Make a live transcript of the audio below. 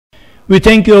We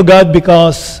thank you, O God,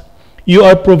 because you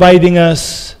are providing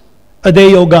us a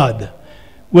day, O God,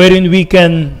 wherein we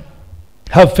can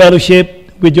have fellowship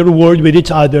with your word, with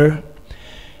each other,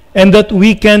 and that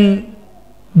we can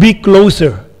be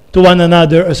closer to one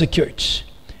another as a church.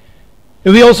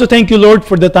 And we also thank you, Lord,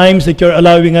 for the times that you're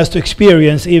allowing us to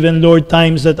experience, even, Lord,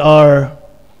 times that are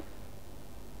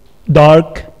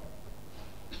dark,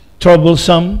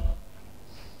 troublesome,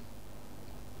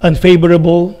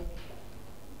 unfavorable,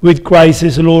 with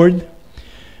crisis, Lord,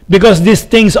 because these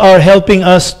things are helping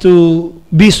us to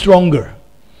be stronger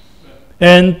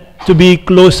and to be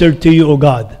closer to you, O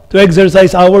God, to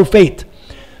exercise our faith,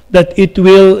 that it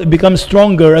will become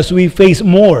stronger as we face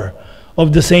more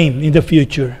of the same in the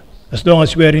future, as long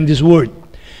as we are in this word.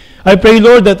 I pray,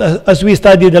 Lord, that as we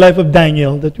study the life of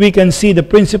Daniel, that we can see the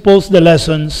principles, the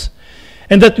lessons,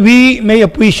 and that we may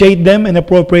appreciate them and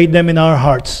appropriate them in our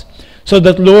hearts, so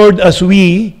that, Lord, as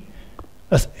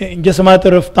in just a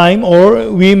matter of time,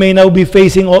 or we may now be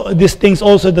facing all these things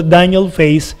also that Daniel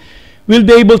faced, we'll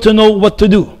be able to know what to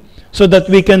do, so that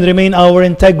we can remain our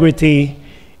integrity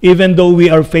even though we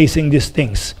are facing these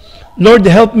things. Lord,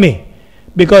 help me,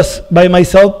 because by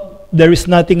myself there is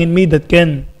nothing in me that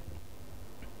can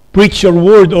preach your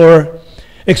word or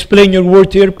explain your word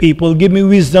to your people. Give me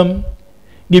wisdom,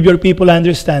 give your people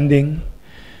understanding.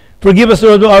 Forgive us,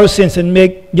 Lord, of our sins, and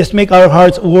just make our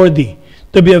hearts worthy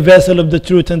to be a vessel of the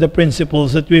truth and the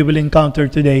principles that we will encounter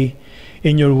today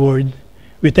in your word.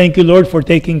 We thank you, Lord, for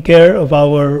taking care of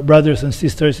our brothers and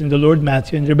sisters in the Lord,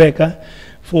 Matthew and Rebecca,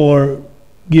 for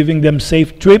giving them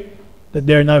safe trip, that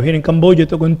they are now here in Cambodia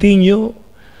to continue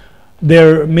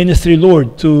their ministry,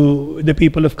 Lord, to the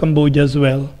people of Cambodia as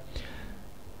well.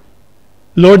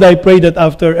 Lord, I pray that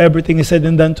after everything is said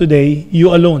and done today,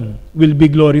 you alone will be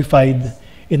glorified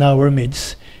in our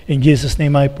midst. In Jesus'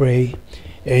 name I pray.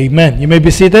 Amen. You may be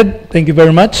seated. Thank you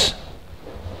very much.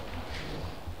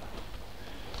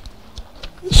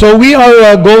 So we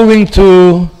are going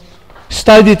to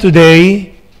study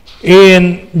today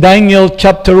in Daniel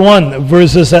chapter 1,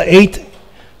 verses 8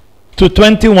 to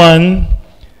 21,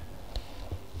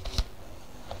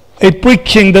 a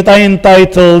preaching that I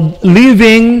entitled,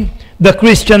 Living the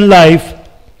Christian Life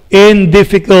in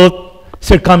Difficult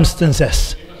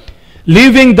Circumstances.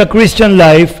 Living the Christian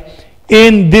life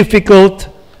in difficult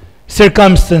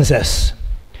circumstances.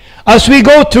 As we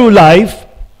go through life,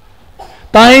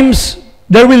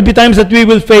 there will be times that we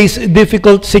will face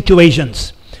difficult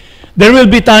situations. There will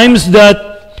be times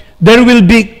that there will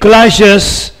be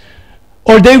clashes,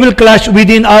 or they will clash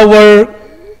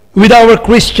with our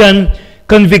Christian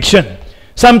conviction.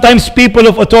 Sometimes people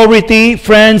of authority,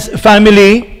 friends,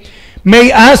 family,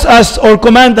 may ask us or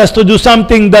command us to do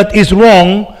something that is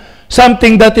wrong,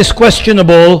 something that is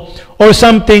questionable, or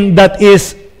something that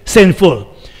is sinful.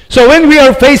 So when we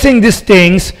are facing these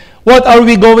things, what are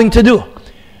we going to do?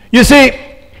 You see,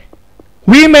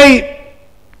 we may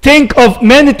think of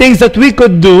many things that we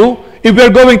could do if we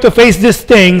are going to face these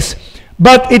things,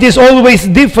 but it is always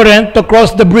different to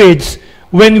cross the bridge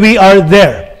when we are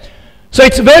there. So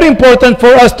it's very important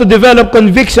for us to develop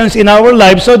convictions in our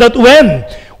lives, so that when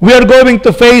we are going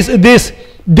to face this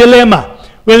dilemma,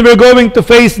 when we're going to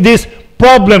face these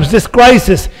problems, this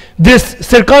crisis, these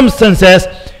circumstances,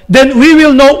 then we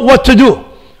will know what to do,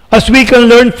 as we can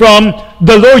learn from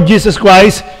the Lord Jesus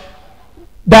Christ,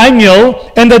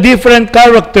 Daniel, and the different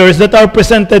characters that are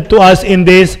presented to us in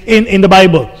the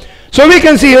Bible. So we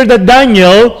can see here that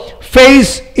Daniel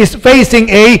is facing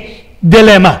a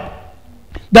dilemma.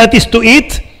 That is to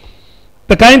eat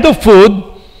the kind of food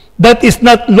that is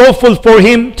not lawful for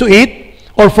him to eat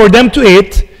or for them to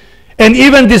eat, and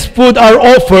even this food are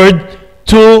offered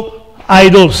to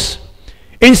idols.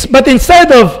 But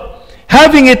instead of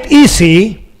having it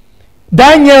easy,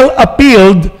 Daniel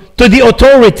appealed to the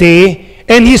authority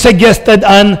and he suggested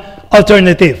an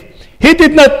alternative. He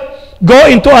did not go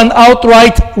into an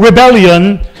outright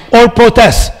rebellion or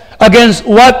protest against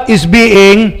what is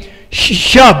being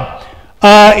shoved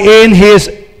in his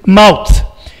mouth.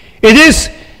 It is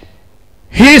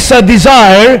his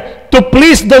desire to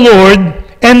please the Lord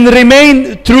and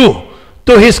remain true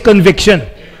to his conviction.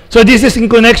 So this is in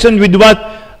connection with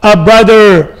what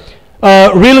Brother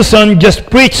Wilson just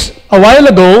preached a while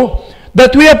ago,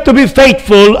 that we have to be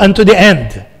faithful unto the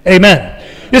end. Amen.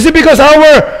 You see, because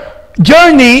our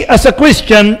journey as a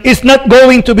Christian is not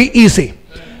going to be easy.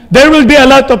 There will be a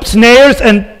lot of snares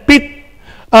and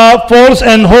pitfalls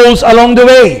and holes along the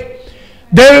way.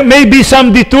 There may be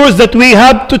some detours that we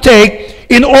have to take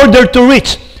in order to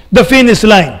reach the finish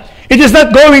line. It is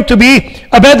not going to be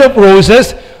a bed of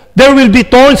roses. there will be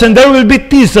thorns and there will be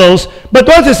thistles. But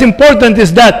what is important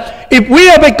is that if we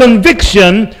have a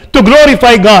conviction to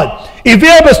glorify God, if we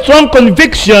have a strong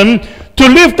conviction to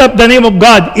lift up the name of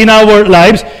God in our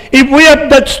lives, if we have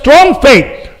that strong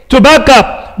faith to back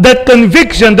up that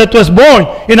conviction that was born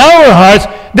in our hearts,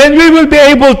 then we will be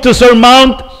able to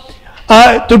surmount,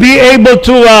 to be able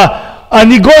to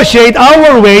negotiate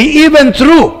our way even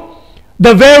through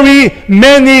the very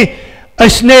many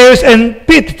snares and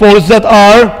pitfalls that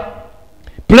are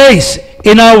placed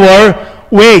in our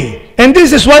way. And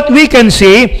this is what we can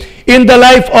see in the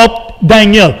life of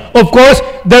Daniel. Of course,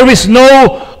 there is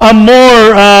no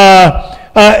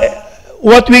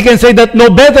what we can say, that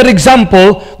no better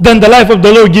example than the life of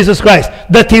the Lord Jesus Christ,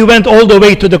 that he went all the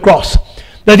way to the cross.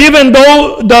 That even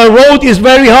though the road is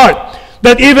very hard,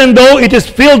 that even though it is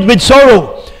filled with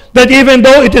sorrow, that even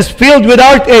though it is filled with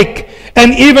heartache,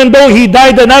 and even though he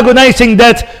died an agonizing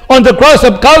death on the cross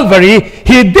of Calvary,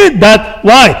 he did that.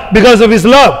 Why? Because of his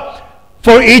love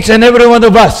for each and every one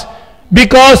of us.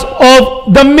 Because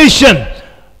of the mission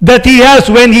that he has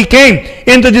when he came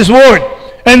into this world.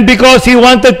 And because he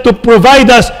wanted to provide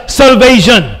us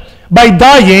salvation by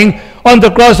dying on the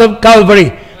cross of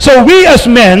Calvary. So we as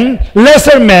men,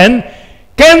 lesser men,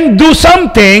 can do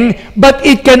something, but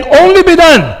it can only be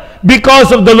done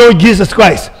because of the Lord Jesus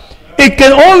Christ. It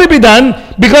can only be done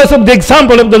because of the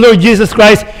example of the Lord Jesus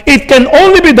Christ. It can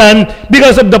only be done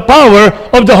because of the power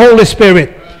of the Holy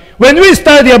Spirit. When we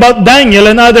study about Daniel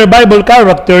and other Bible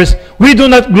characters, we do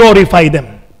not glorify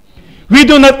them. We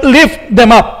do not lift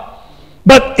them up.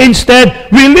 But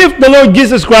instead, we lift the Lord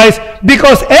Jesus Christ,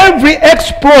 because every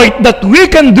exploit that we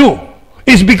can do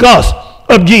is because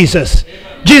of Jesus.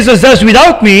 Amen. Jesus says,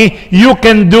 without me, you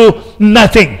can do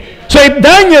nothing. So if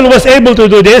Daniel was able to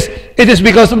do this, it is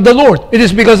because of the Lord. It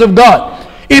is because of God.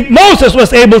 If Moses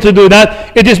was able to do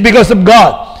that, it is because of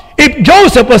God. If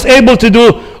Joseph was able to do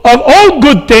of all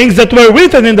good things that were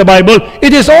written in the Bible,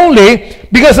 it is only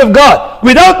because of God.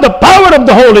 Without the power of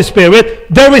the Holy Spirit,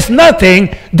 there is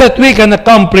nothing that we can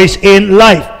accomplish in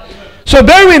life. So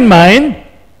bear in mind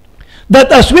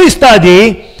that as we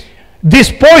study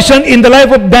this portion in the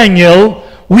life of Daniel,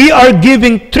 we are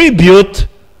giving tribute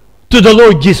to the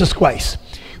Lord Jesus Christ.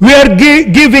 We are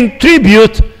giving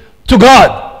tribute to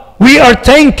God. We are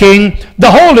thanking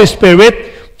the Holy Spirit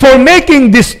for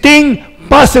making this thing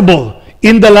possible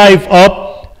in the life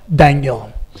of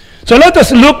Daniel. So let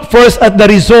us look first at the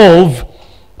resolve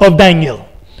of Daniel.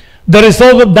 The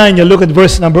resolve of Daniel, look at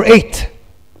verse number 8.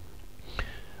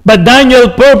 But Daniel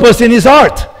purposed in his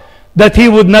heart that he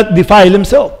would not defile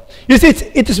himself. You see,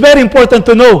 it is very important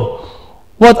to know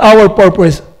what our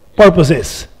purpose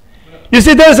is. You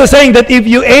see, there's a saying that if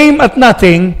you aim at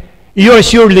nothing, you are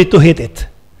surely to hit it.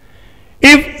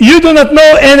 If you do not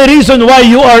know any reason why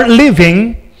you are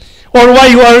living, or why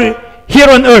you are here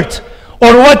on earth,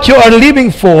 or what you are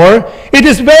living for, it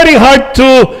is very hard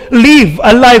to live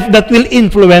a life that will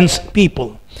influence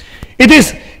people. It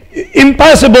is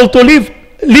impossible to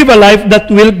live a life that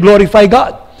will glorify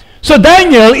God. So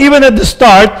Daniel, even at the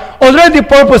start, already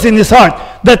purposed in his heart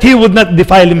that he would not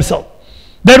defile himself.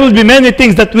 There will be many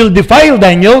things that will defile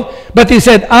Daniel, but he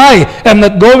said, I am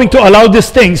not going to allow these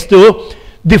things to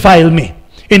defile me.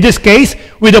 In this case,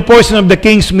 with a portion of the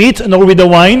king's meat, nor with the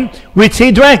wine which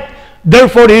he drank.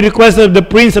 Therefore he requested of the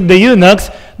prince of the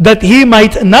eunuchs that he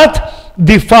might not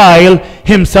defile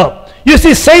himself. You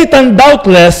see, Satan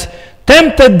doubtless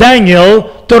tempted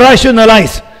Daniel to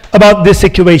rationalize about this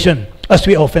situation, as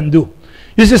we often do.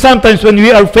 You see, sometimes when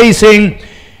we are facing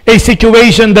a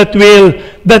situation that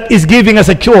is giving us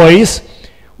a choice,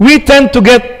 we tend to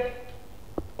get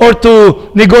or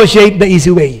to negotiate the easy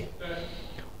way.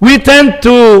 We tend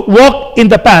to walk in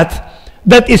the path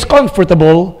that is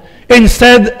comfortable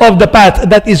instead of the path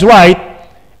that is right,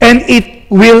 and it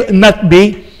will not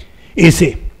be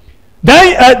easy.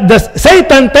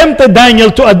 Satan tempted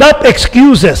Daniel to adopt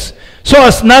excuses so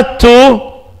as not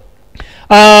to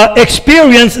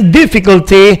experience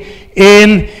difficulty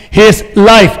in his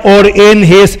life or in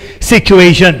his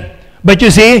situation. But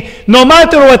you see, no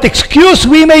matter what excuse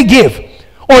we may give,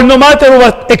 or no matter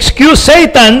what excuse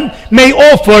Satan may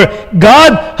offer,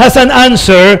 God has an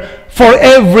answer for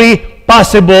every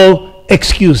possible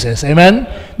excuses. Amen?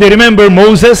 Do you remember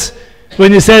Moses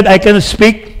when he said, I cannot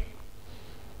speak?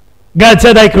 God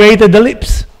said, I created the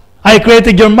lips. I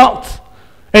created your mouth.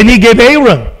 And he gave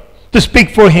Aaron to speak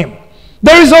for him.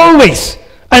 There is always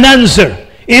an answer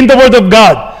in the Word of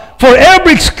God for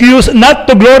every excuse not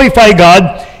to glorify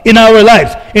God in our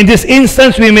lives. In this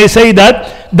instance, we may say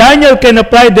that Daniel can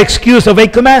apply the excuse of a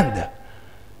command,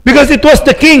 because it was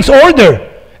the king's order.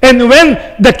 And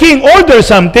when the king orders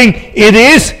something, it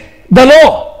is the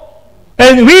law.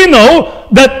 And we know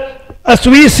that, as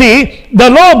we see, the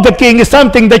law of the king is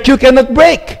something that you cannot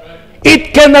break.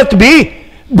 It cannot be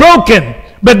broken.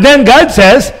 But then God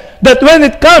says that when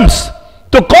it comes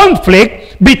to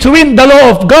conflict between the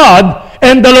law of God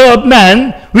and the law of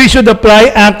man, we should apply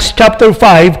Acts chapter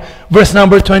 5, verse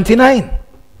number 29.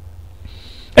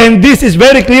 And this is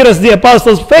very clear as the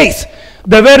apostles face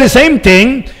the very same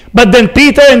thing. But then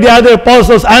Peter and the other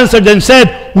apostles answered and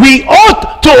said, we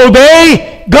ought to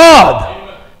obey God.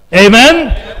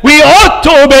 Amen? We ought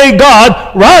to obey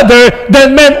God rather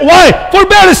than men. Why? For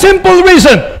very simple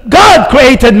reason. God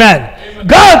created man.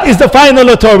 God is the final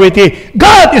authority.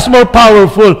 God is more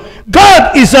powerful.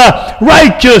 God is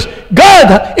righteous.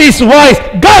 God is wise.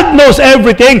 God knows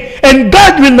everything. And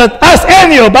God will not ask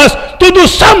any of us to do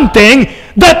something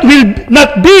that will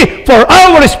not be for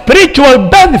our spiritual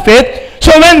benefit.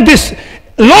 So when this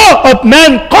law of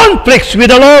man conflicts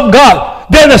with the law of God,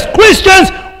 then as Christians,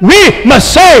 we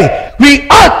must say we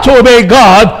ought to obey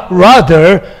God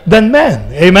rather than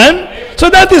man. Amen? So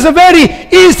that is a very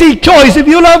easy choice if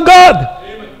you love God.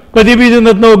 But if you do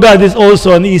not know God, it's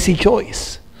also an easy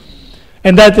choice.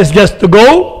 And that is just to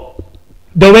go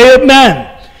the way of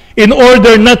man in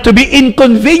order not to be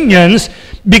inconvenienced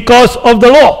because of the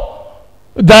law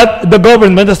that the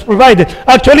government has provided.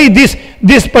 Actually,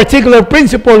 this particular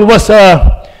principle was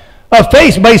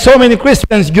faced by so many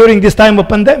Christians during this time of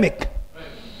pandemic.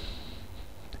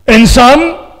 And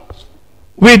some,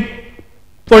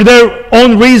 for their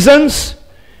own reasons,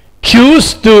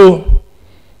 choose to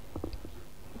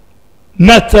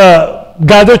not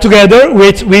gather together,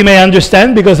 which we may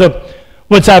understand because of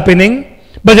what's happening.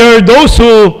 But there are those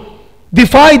who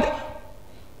defied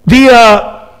the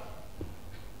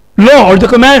law or the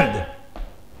command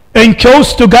and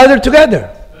chose to gather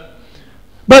together.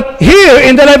 But here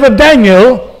in the life of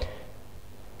Daniel,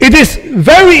 it is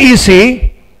very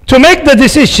easy to make the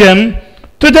decision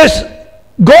to just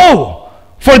go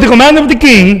for the command of the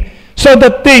king so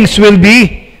that things will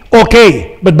be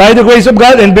okay. But by the grace of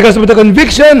God and because of the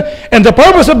conviction and the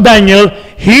purpose of Daniel,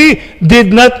 he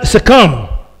did not succumb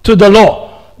to the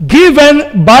law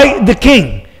given by the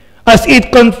king as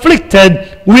it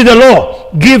conflicted with the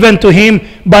law given to him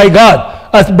by God.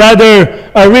 As Brother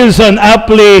Wilson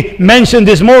aptly mentioned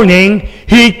this morning,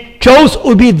 he chose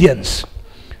obedience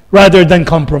rather than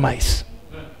compromise.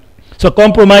 So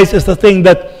compromise is the thing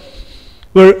that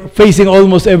we're facing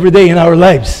almost every day in our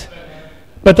lives.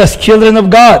 But as children of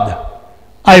God,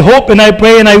 I hope and I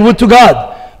pray and I would to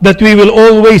God that we will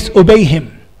always obey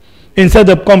him instead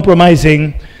of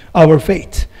compromising our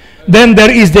faith. Then there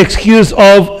is the excuse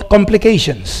of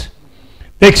complications.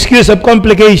 The excuse of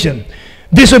complication.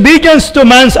 Disobedience to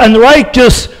man's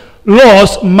unrighteous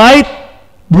laws might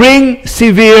bring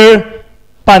severe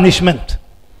punishment.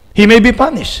 He may be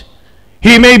punished.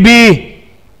 He may be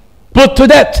put to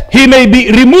death. He may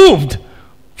be removed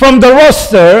from the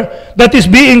roster that is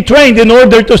being trained in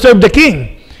order to serve the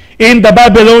king in the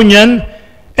Babylonian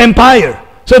Empire.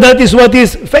 So that is what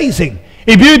he's facing.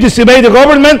 If you disobey the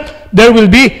government, there will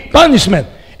be punishment.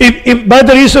 If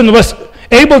Brother Reason was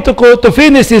able to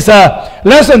finish his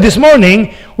lesson this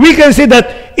morning, we can see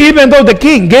that even though the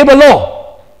king gave a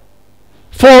law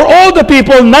for all the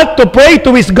people not to pray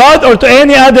to his God or to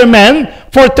any other man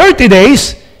for 30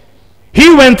 days,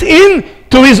 he went in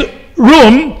to his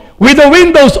room with the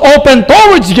windows open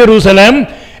towards Jerusalem,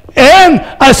 and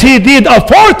as he did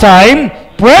aforetime,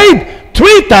 prayed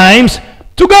 3 times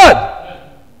to God.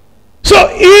 So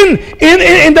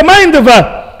in the mind of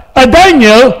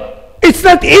Daniel, it's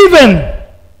not even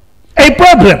a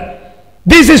problem.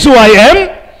 This is who I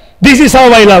am. This is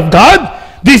how I love God.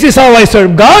 This is how I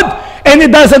serve God. And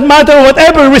it doesn't matter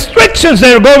whatever restrictions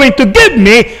they're going to give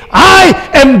me,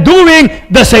 I am doing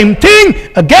the same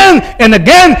thing again and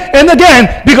again and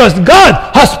again because God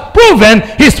has proven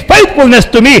his faithfulness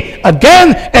to me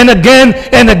again and again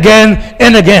and again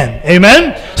and again.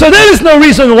 Amen? So there is no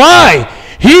reason why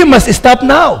he must stop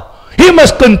now. He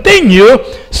must continue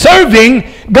serving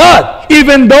God,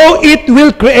 even though it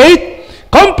will create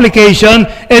complication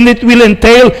and it will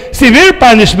entail severe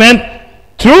punishment.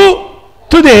 True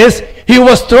to this, he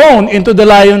was thrown into the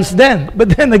lion's den. But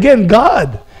then again,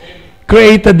 God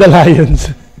created the lions.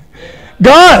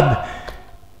 God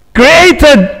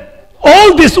created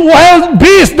all these wild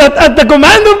beasts that at the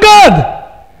command of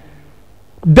God,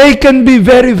 they can be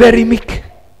very, very meek.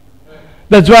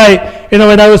 That's why,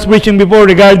 when I was preaching before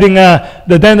regarding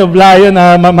the den of lion,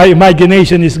 my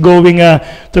imagination is going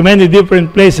to many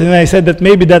different places. And I said that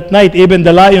maybe that night, even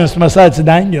the lions massaged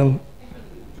Daniel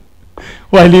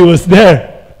while he was there.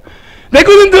 They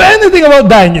couldn't do anything about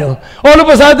Daniel. All of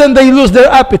a sudden, they lose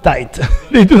their appetite.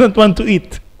 They do not want to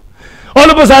eat. All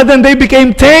of a sudden, they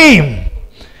became tame.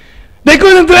 They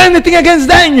couldn't do anything against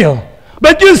Daniel.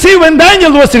 But you see, when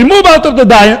Daniel was removed out of the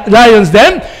lion's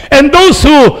den, and those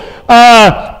who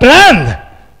planned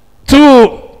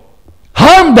to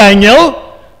harm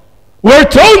Daniel were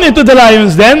thrown into the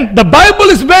lion's den, the Bible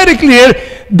is very clear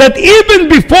that even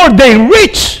before they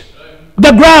reached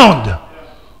the ground,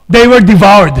 they were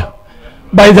devoured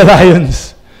by the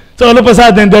lions. So all of a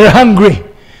sudden, they're hungry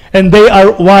and they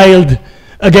are wild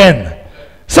again.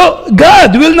 So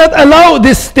God will not allow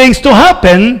these things to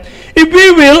happen if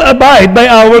we will abide by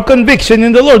our conviction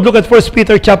in the Lord. Look at 1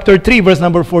 Peter chapter 3, verse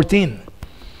number 14.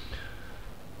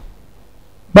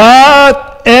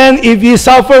 And if ye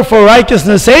suffer for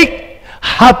righteousness' sake,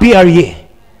 happy are ye.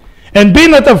 And be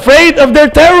not afraid of their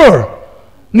terror,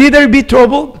 neither be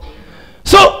troubled.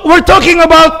 So we're talking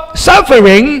about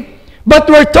suffering, but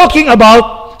we're talking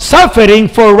about suffering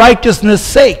for righteousness'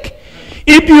 sake.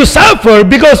 If you suffer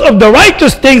because of the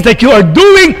righteous things that you are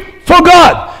doing for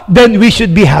God, then we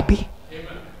should be happy.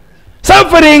 Amen.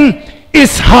 Suffering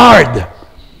is hard.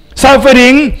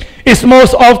 Suffering is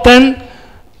most often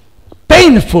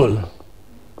painful.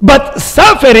 But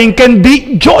suffering can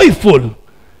be joyful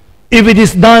if it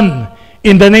is done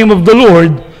in the name of the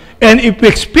Lord, and if we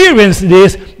experience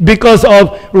this because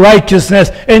of righteousness.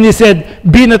 And he said,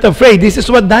 be not afraid. This is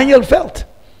what Daniel felt.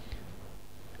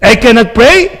 I cannot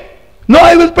pray. No,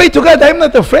 I will pray to God. I'm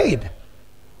not afraid.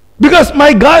 Because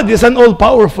my God is an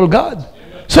all-powerful God.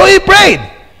 So he prayed.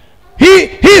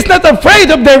 He is not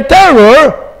afraid of their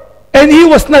terror, and he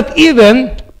was not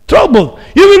even troubled.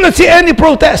 You will not see any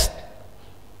protest.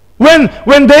 When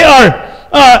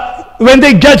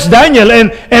they judge Daniel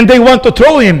and they want to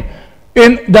throw him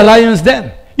in the lion's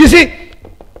den. You see,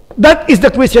 that is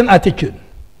the Christian attitude.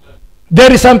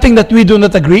 There is something that we do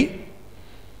not agree,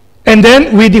 and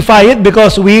then we defy it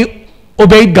because we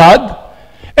obeyed God.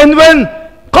 And when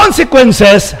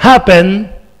consequences happen,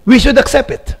 we should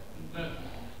accept it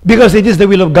because it is the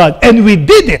will of God, and we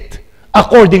did it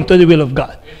according to the will of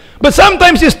God. But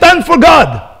sometimes you stand for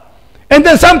God, and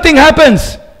then something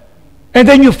happens, and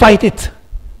then you fight it.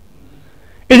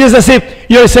 It is as if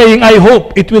you're saying, I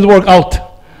hope it will work out.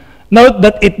 Now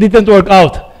that it didn't work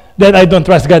out, then I don't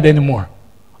trust God anymore.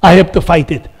 I have to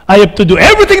fight it. I have to do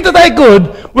everything that I could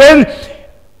when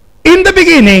in the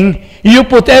beginning you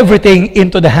put everything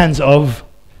into the hands of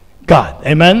God.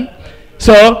 Amen?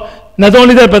 So, not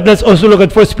only that, but let's also look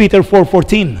at 1 Peter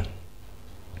 4:14.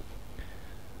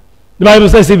 The Bible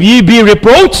says, if ye be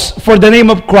reproached for the name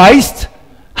of Christ,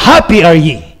 happy are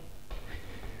ye.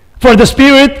 For the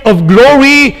Spirit of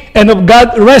glory and of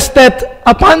God resteth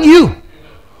upon you.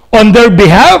 On their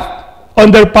behalf, on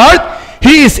their part,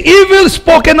 he is evil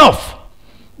spoken of,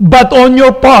 but on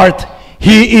your part,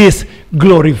 he is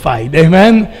glorified.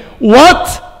 Amen?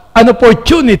 What an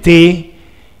opportunity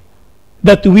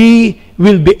that we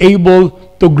will be able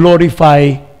to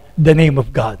glorify the name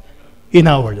of God in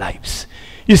our lives.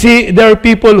 You see, there are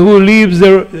people who live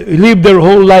their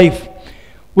whole life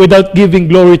without giving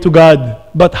glory to God,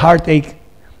 but heartache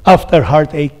after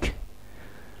heartache.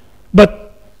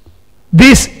 But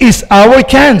this is our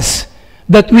chance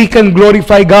that we can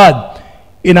glorify God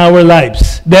in our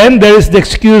lives. Then there is the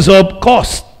excuse of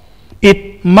cost.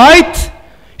 It might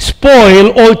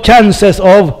spoil all chances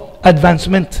of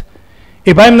advancement.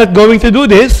 If I'm not going to do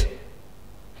this,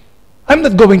 I'm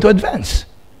not going to advance.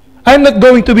 I'm not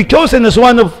going to be chosen as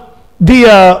one of the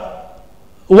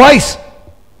wise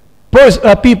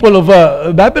people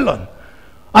of Babylon.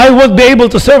 I won't be able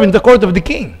to serve in the court of the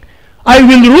king. I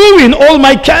will ruin all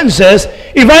my chances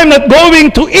if I'm not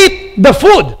going to eat the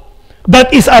food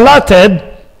that is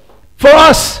allotted for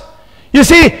us. You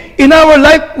see, in our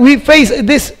life, we face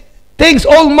these things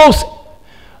almost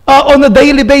on a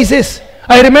daily basis.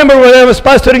 I remember when I was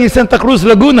pastoring in Santa Cruz,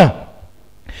 Laguna,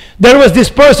 there was this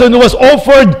person who was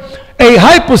offered a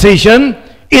high position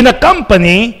in a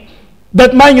company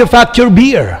that manufactured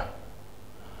beer.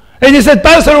 And he said,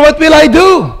 Pastor, what will I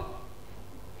do?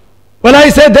 Well, I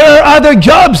said, there are other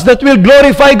jobs that will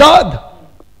glorify God.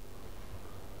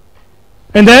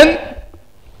 And then,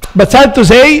 but sad to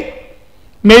say,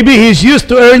 maybe he's used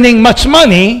to earning much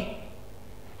money.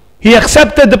 He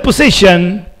accepted the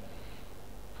position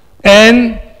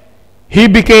and he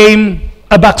became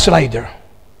a backslider.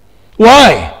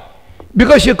 Why?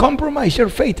 Because you compromise your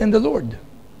faith in the Lord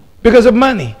because of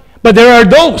money. But there are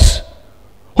those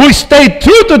who stayed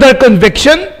true to their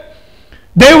conviction.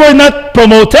 They were not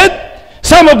promoted.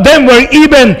 Some of them were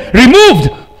even removed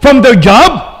from their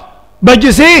job. But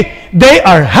you see, they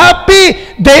are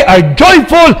happy, they are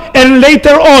joyful, and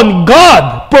later on,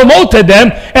 God promoted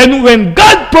them. And when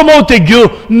God promoted you,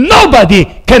 nobody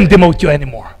can demote you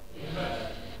anymore. Amen.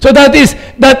 So that is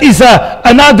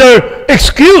another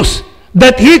excuse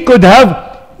that he could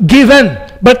have given.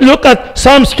 But look at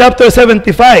Psalms chapter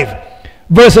 75,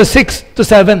 verses 6 to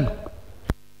 7.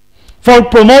 For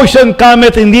promotion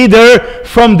cometh neither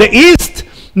from the east,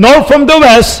 nor from the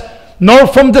west, nor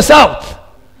from the south.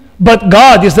 But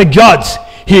God is the judge.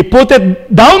 He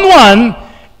putteth down one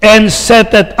and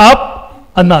setteth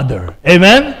up another.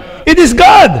 Amen? It is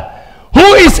God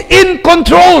who is in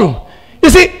control. You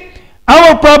see,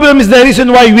 our problem is the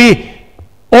reason why we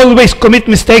always commit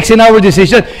mistakes in our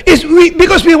decision is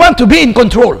because we want to be in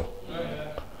control.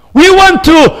 We want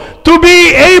to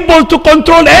be able to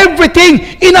control everything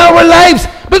in our lives.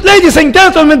 But ladies and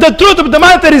gentlemen, the truth of the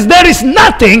matter is there is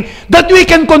nothing that we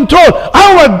can control.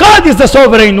 Our God is the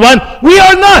sovereign one. We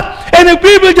are not. And if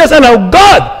we will just allow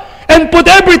God and put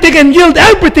everything and yield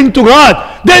everything to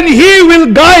God, then He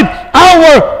will guide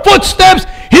our footsteps.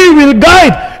 He will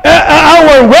guide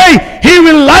our way. He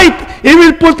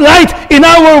will put light in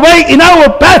our way, in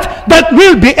our path, that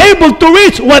we'll be able to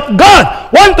reach what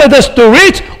God wanted us to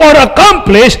reach or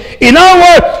accomplish in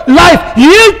our life.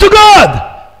 Yield to God.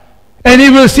 And He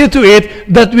will see to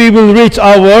it that we will reach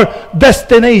our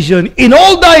destination. In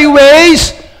all thy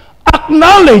ways,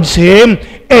 acknowledge Him,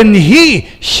 and He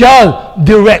shall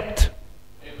direct.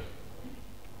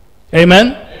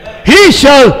 Amen? Amen. He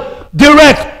shall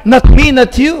direct, not me,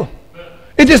 not you.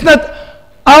 It is not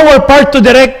our part to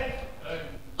direct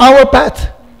our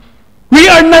path. We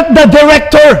are not the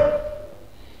director.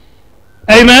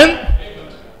 Amen?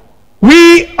 Amen.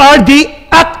 We are the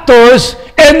actors,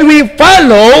 and we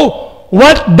follow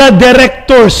what the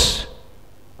directors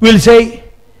will say.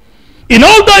 In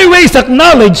all thy ways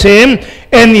acknowledge Him,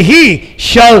 and He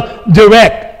shall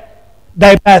direct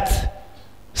thy path.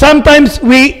 Sometimes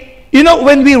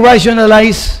when we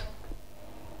rationalize,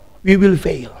 we will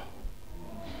fail.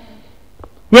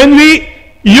 When we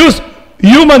use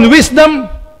human wisdom,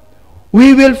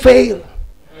 we will fail.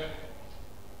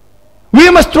 We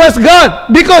must trust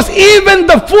God, because even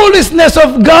the foolishness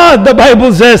of God, the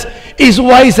Bible says, is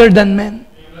wiser than men.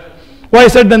 Amen.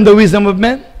 Wiser than the wisdom of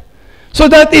men. So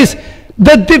that is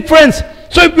the difference.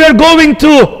 So if we are going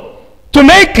to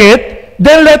make it,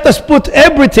 then let us put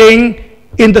everything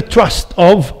in the trust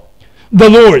of the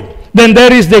Lord. Then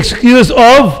there is the excuse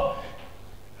of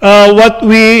what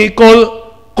we call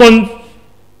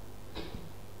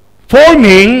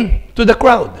conforming to the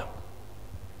crowd.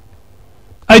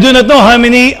 I do not know how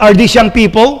many are these young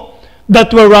people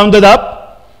that were rounded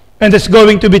up and is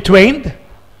going to be trained.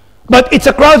 But it's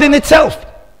a crowd in itself.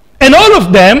 And all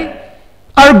of them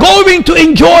are going to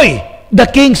enjoy the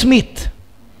king's meat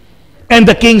and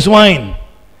the king's wine.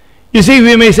 You see,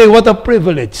 we may say, what a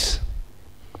privilege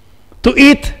to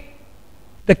eat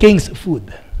the king's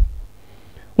food.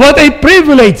 What a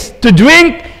privilege to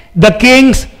drink the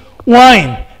king's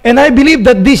wine. And I believe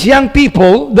that these young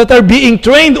people that are being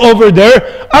trained over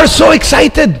there are so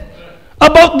excited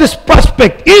about this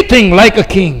prospect, eating like a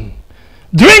king,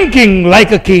 drinking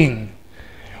like a king.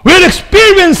 We're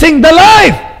experiencing the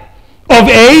life of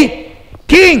a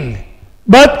king.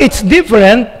 But it's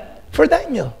different for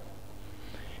Daniel.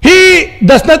 He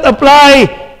does not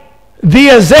apply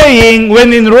the saying,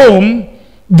 when in Rome,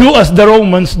 do as the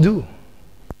Romans do.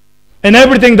 And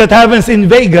everything that happens in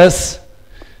Vegas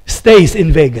stays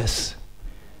in Vegas.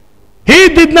 He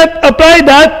did not apply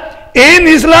that in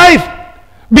his life,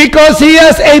 because he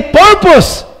has a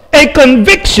purpose, a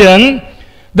conviction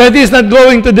that he's not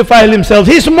going to defile himself.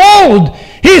 He's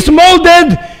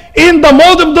molded in the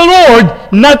mold of the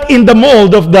Lord, not in the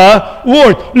mold of the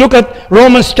world. Look at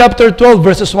Romans chapter 12,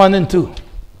 verses 1 and 2.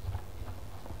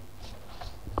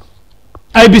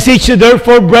 I beseech you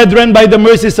therefore, brethren, by the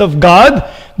mercies of God,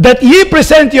 that ye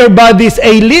present your bodies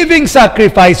a living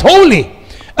sacrifice, holy,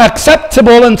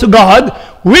 acceptable unto God,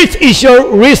 which is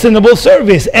your reasonable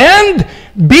service. And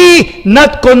be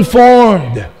not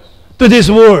conformed to this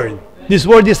world. This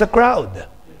world is a crowd.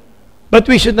 But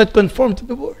we should not conform to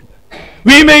the world.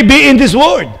 We may be in this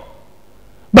world,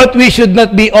 but we should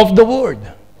not be of the world.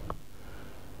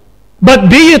 But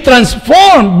be ye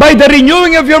transformed by the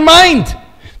renewing of your mind,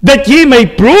 that ye may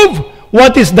prove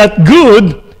what is that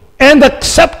good and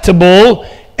acceptable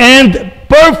and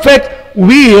perfect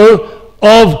will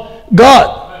of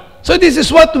God. So this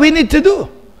is what we need to do.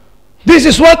 This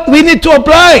is what we need to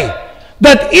apply.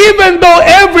 That even though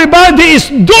everybody is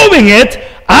doing it,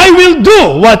 I will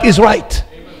do what is right.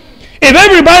 If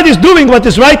everybody is doing what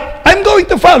is right, I'm going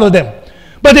to follow them.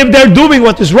 But if they're doing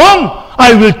what is wrong,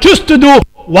 I will choose to do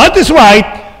what is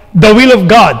right, the will of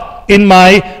God in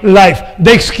my life.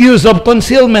 The excuse of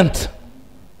concealment.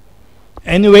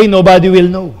 Anyway, nobody will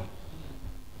know.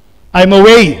 I'm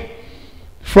away.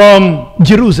 from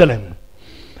Jerusalem.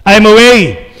 I'm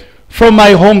away from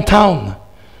my hometown.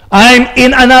 I'm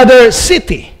in another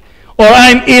city, or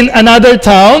I'm in another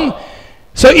town.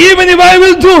 So even if I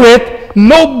will do it,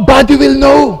 nobody will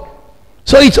know.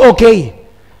 So it's okay,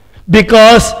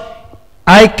 because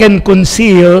I can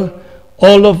conceal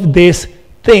all of these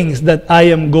things that I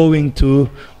am going to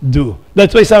do.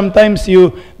 That's why sometimes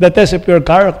the test of your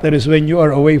character is when you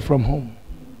are away from home.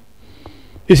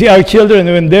 You see, our children,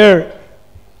 when they're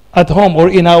at home or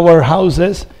in our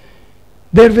houses,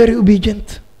 they're very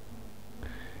obedient.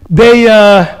 They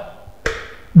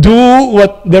do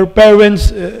what their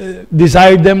parents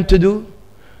desire them to do.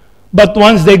 But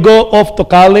once they go off to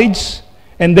college,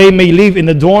 and they may live in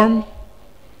a dorm,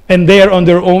 and they are on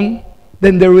their own,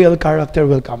 then their real character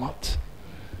will come out.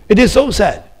 It is so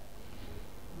sad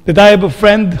that I have a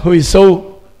friend who is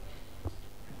so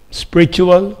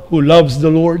spiritual, who loves the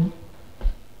Lord,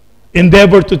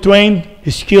 endeavor to train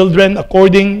his children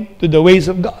according to the ways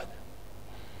of God.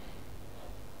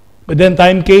 But then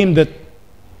time came that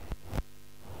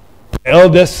the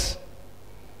eldest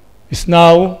is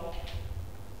now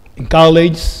in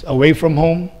college, away from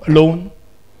home, alone.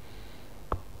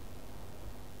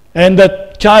 And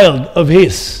that child of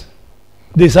his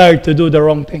desired to do the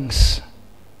wrong things.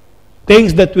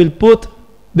 Things that will put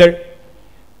their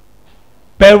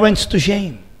parents to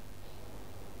shame.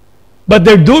 But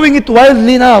they're doing it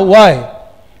wildly now. Why?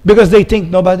 Because they think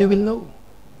nobody will know.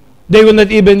 They will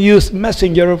not even use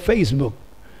Messenger or Facebook.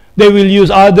 They will use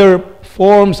other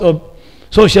forms of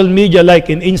social media like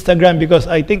in Instagram, because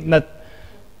I think not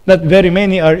very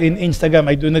many are in Instagram.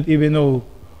 I do not even know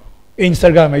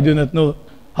Instagram. I do not know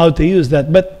how to use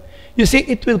that. But you see,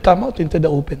 it will come out into the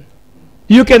open.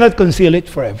 You cannot conceal it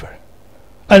forever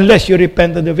unless you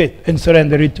repent of it and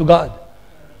surrender it to God.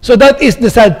 So that is the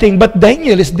sad thing. But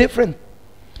Daniel is different.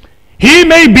 He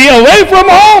may be away from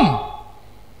home.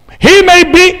 He may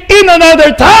be in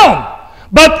another town.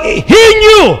 But he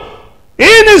knew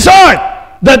in his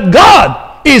heart that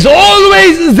God is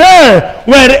always there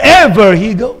wherever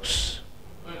he goes.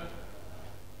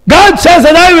 God says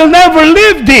that I will never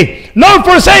leave thee nor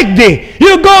forsake thee.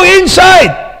 You go inside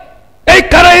a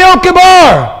karaoke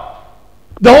bar,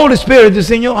 the Holy Spirit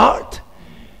is in your heart.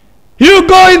 You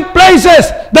go in places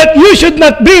that you should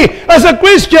not be as a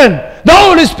Christian, the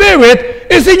Holy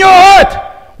Spirit is in your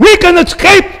heart. We cannot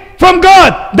escape from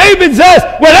God. David says,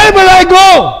 wherever I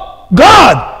go,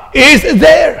 God is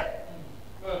there.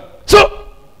 So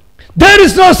there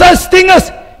is no such thing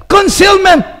as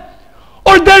concealment,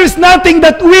 or there is nothing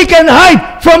that we can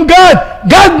hide from God.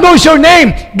 God knows your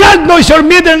name. God knows your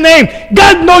middle name.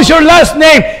 God knows your last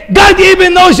name. God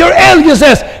even knows your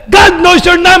aliases. God knows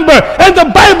your number. And the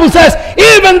Bible says,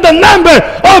 even the number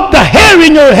of the hair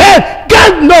in your head,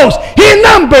 God knows. He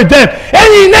numbered them. And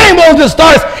He named all the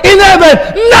stars in heaven.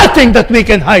 Nothing that we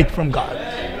can hide from God.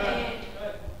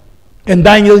 And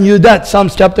Daniel knew that.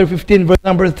 Psalms chapter 15, verse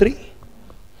number 3.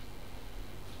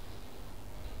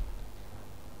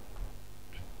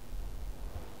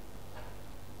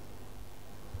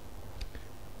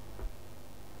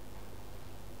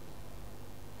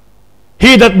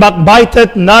 He that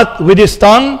backbiteth not with his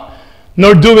tongue,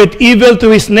 nor doeth evil to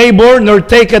his neighbor, nor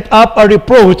taketh up a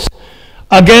reproach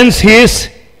against his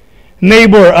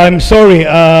neighbor. I'm sorry,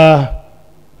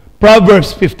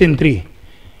 Proverbs 15:3.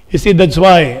 You see, that's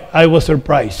why I was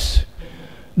surprised.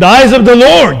 The eyes of the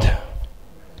Lord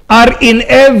are in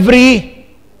every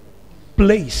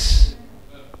place.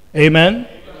 Amen?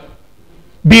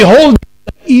 Behold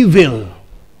the evil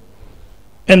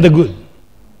and the good.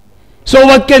 So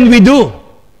what can we do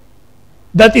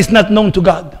that is not known to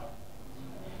God?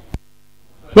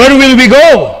 Where will we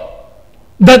go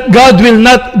that God will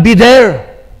not be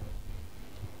there?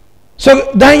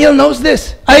 So Daniel knows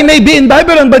this. I may be in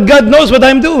Babylon, but God knows what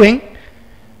I'm doing.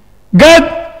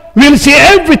 God will see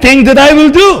everything that I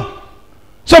will do.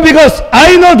 So because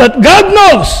I know that God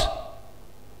knows,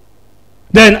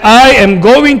 then I am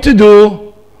going to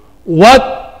do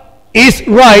what is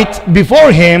right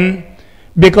before Him,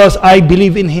 because I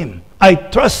believe in Him. I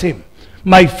trust Him.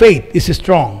 My faith is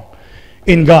strong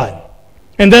in God.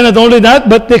 And then not only that,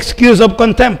 but the excuse of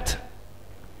contempt.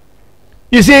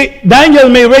 You see, Daniel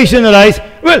may rationalize,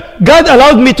 well, God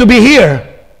allowed me to be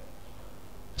here.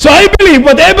 So I believe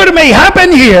whatever may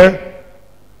happen here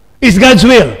is God's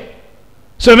will.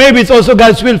 So maybe it's also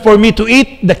God's will for me to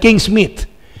eat the king's meat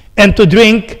and to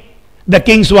drink the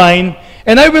king's wine.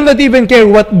 And I will not even care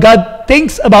what God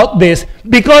thinks about this,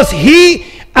 because He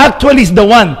actually is the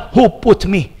one who put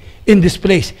me in this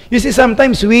place. You see,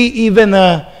 sometimes we even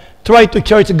try to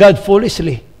charge God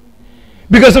foolishly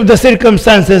because of the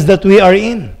circumstances that we are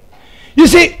in. You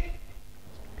see,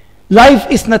 life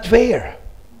is not fair.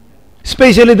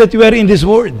 Especially that we are in this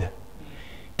world.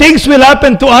 Things will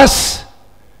happen to us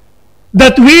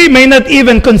that we may not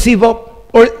even conceive of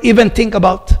or even think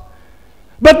about.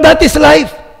 But that is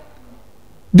life.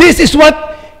 This is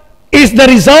what is the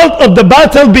result of the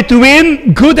battle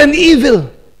between good and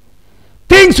evil.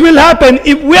 Things will happen.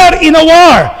 If we are in a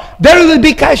war, there will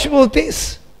be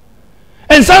casualties.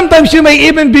 And sometimes you may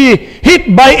even be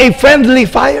hit by a friendly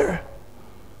fire.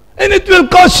 And it will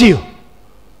cost you.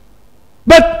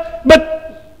 But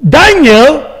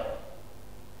Daniel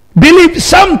believed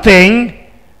something,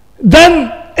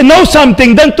 know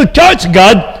something, than to charge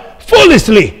God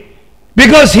foolishly.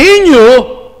 Because he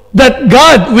knew that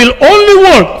God will only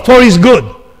work for his good.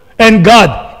 And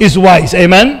God is wise.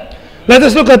 Amen? Let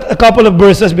us look at a couple of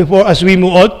verses before as we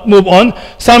move on.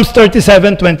 Psalms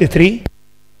 37:23.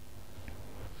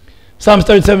 Psalms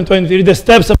 37:23. The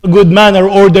steps of a good man are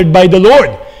ordered by the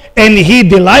Lord, and he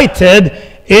delighted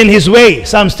in his way.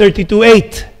 Psalms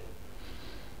 32:8.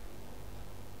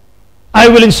 I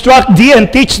will instruct thee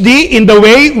and teach thee in the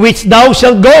way which thou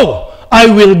shalt go. I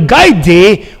will guide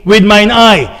thee with mine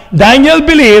eye. Daniel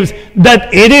believes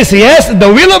that it is, yes,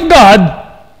 the will of God,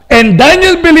 and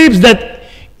Daniel believes that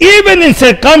even in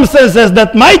circumstances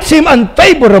that might seem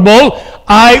unfavorable,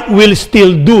 I will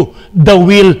still do the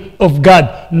will of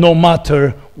God no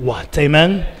matter what.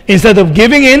 Amen? Instead of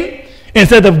giving in,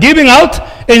 instead of giving out,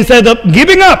 instead of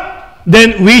giving up,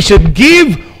 then we should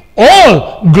give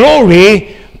all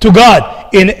glory to God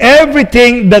in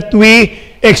everything that we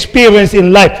experience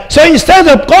in life. So instead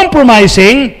of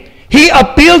compromising, he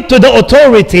appealed to the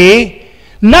authority,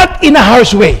 not in a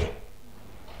harsh way.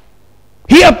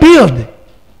 He appealed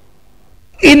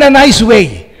in a nice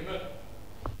way,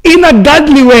 in a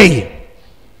godly way.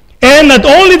 And not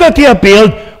only that he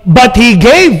appealed, but he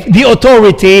gave the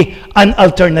authority an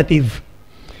alternative.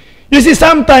 You see,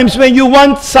 sometimes when you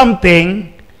want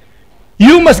something,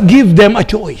 you must give them a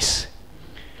choice.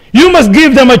 You must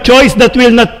give them a choice that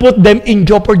will not put them in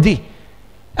jeopardy.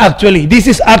 Actually, this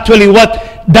is actually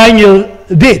what Daniel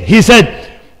did. He said,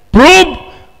 he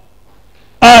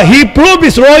proved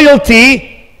his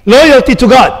loyalty to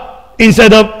God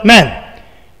instead of man.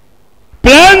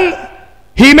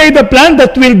 He made a plan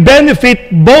that will benefit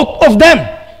both of them.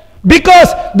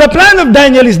 Because the plan of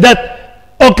Daniel is that,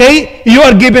 okay, you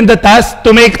are given the task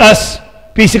to make us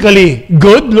physically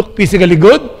good, look physically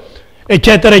good,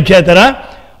 etc., etc.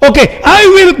 Okay, I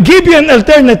will give you an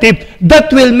alternative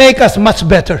that will make us much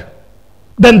better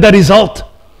than the result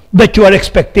that you are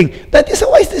expecting. That is a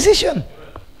wise decision.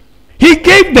 He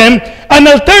gave them an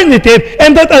alternative,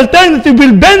 and that alternative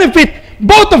will benefit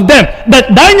both of them.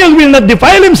 That Daniel will not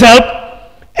defile himself,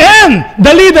 and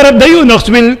the leader of the eunuchs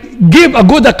will give a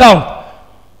good account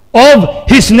of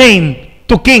his name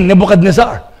to King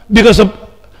Nebuchadnezzar because of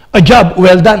a job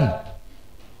well done.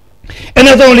 And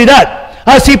not only that,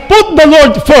 as he put the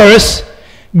Lord first,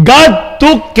 God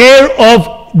took care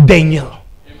of Daniel.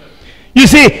 Amen. You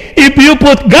see, if you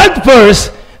put God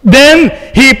first, then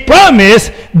he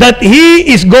promised that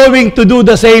he is going to do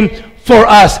the same for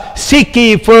us. Seek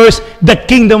ye first the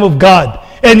kingdom of God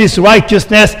and his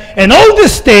righteousness, and all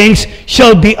these things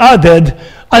shall be added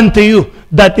unto you.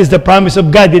 That is the promise of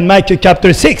God in Matthew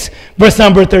chapter 6, verse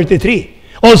number 33.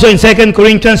 Also in 2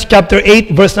 Corinthians chapter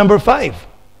 8, verse number 5.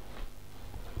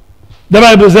 The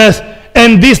Bible says,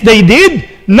 and this they did,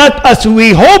 not as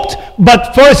we hoped,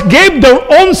 but first gave their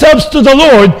own selves to the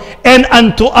Lord and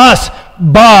unto us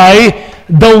by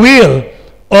the will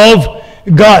of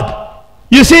God.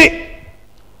 You see,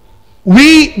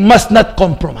 we must not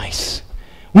compromise.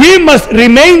 We must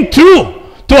remain true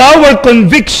to our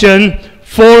conviction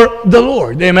for the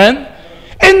Lord. Amen?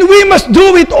 And we must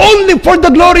do it only for the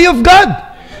glory of God,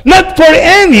 not for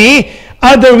any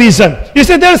other reason. You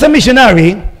see, there's a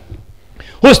missionary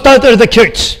who started the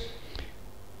church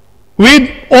with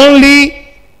only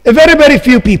a very, very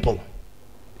few people.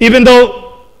 Even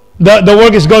though the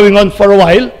work is going on for a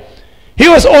while, he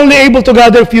was only able to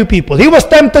gather a few people. He was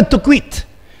tempted to quit.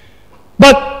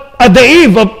 But at the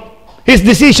eve of his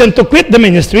decision to quit the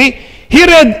ministry, he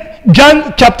read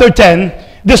John chapter 10,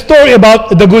 the story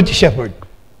about the good shepherd.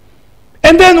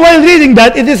 And then while reading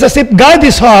that, it is as if God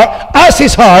asked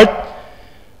his heart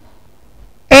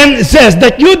and says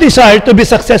that you desire to be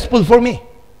successful for me.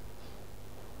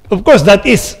 Of course, that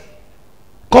is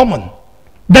common.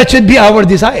 That should be our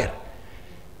desire.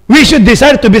 We should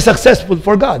desire to be successful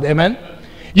for God. Amen?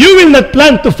 You will not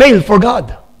plan to fail for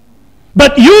God.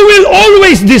 But you will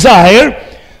always desire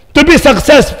to be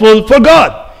successful for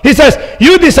God. He says,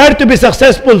 you desire to be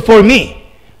successful for me.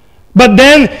 But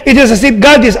then, it is as if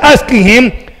God is asking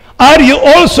him, are you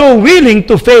also willing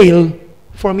to fail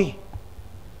for me?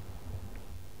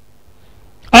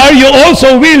 Are you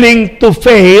also willing to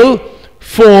fail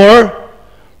for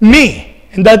me?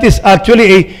 And that is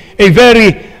actually a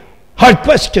very hard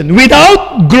question.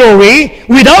 Without glory,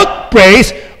 without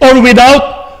praise, or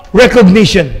without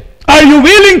recognition. Are you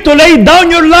willing to lay down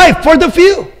your life for the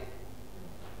few?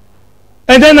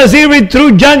 And then as he read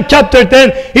through John chapter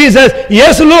 10, he says,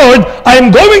 yes, Lord, I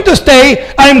am going to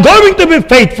stay. I am going to be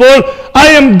faithful. I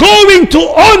am going to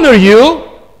honor you.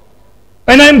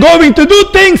 And I am going to do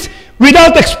things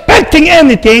without expecting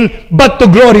anything but to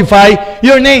glorify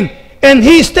your name. And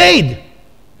he stayed.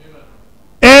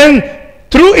 And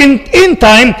through in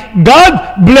time,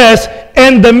 God blessed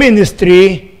and the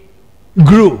ministry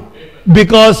grew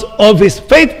because of his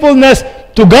faithfulness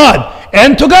to God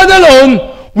and to God alone,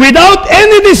 without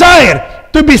any desire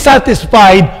to be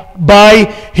satisfied by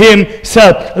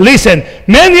himself. Listen,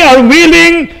 many are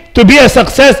willing to be a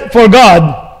success for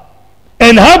God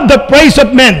and have the praise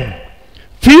of men.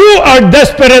 Few are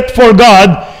desperate for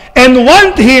God and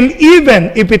want him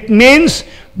even if it means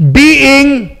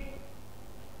being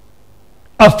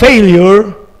a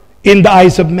failure in the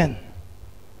eyes of men.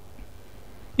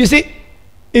 You see,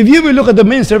 if you will look at the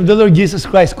ministry of the Lord Jesus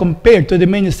Christ compared to the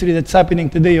ministry that's happening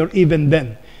today or even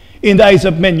then, in the eyes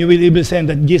of men, you will even say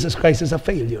that Jesus Christ is a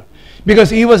failure.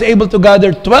 Because he was able to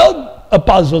gather 12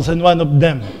 apostles and one of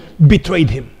them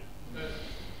betrayed him.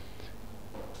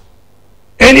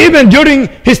 And even during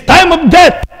his time of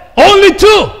death, only 2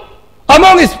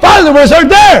 among his followers are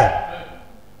there,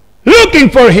 looking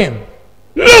for him,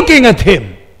 looking at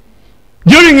him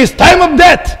during his time of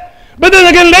death. But then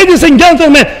again, ladies and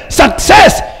gentlemen,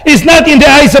 success is not in the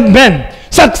eyes of men.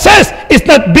 Success is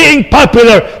not being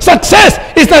popular. Success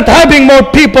is not having more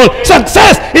people.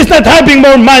 Success is not having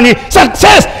more money.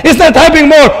 Success is not having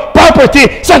more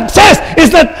property. Success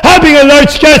is not having a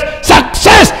large church.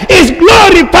 Success is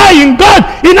glorifying God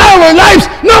in our lives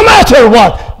no matter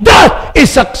what. That is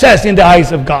success in the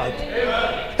eyes of God.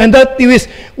 And that is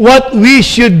what we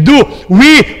should do.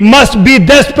 We must be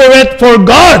desperate for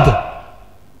God,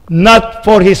 not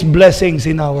for his blessings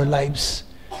in our lives,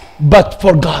 but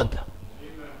for God.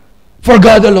 For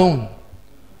God alone.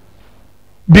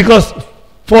 Because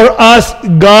for us,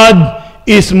 God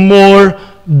is more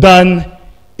than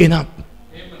enough.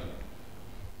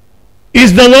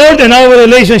 Is the Lord and our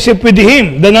relationship with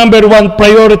him the number one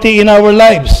priority in our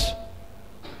lives?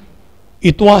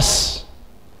 It was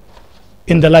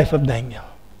in the life of Daniel.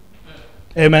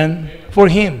 Amen. For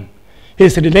him,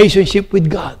 his relationship with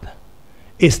God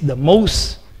is the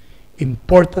most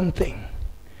important thing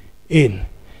in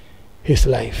his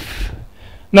life.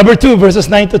 Number 2, verses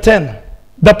 9 to 10.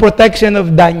 The protection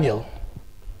of Daniel.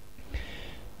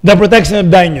 The protection of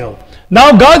Daniel.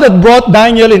 Now God had brought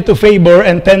Daniel into favor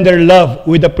and tender love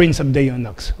with the prince of the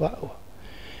eunuchs. Wow.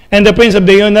 And the prince of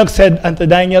the eunuchs said unto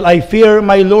Daniel, I fear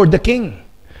my lord the king,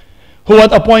 who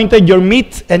hath appointed your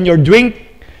meat and your drink.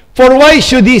 For why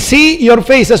should he see your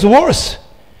face as worse,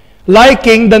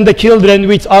 liking than the children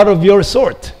which are of your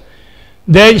sort?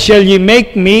 Then shall ye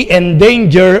make me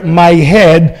endanger my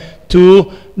head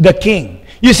to the king.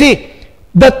 You see,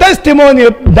 the testimony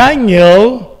of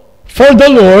Daniel for the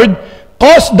Lord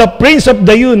caused the prince of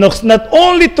the eunuchs not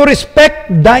only to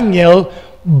respect Daniel,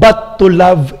 but to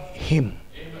love him.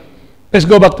 Amen. Let's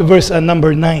go back to verse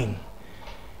number 9.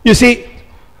 You see,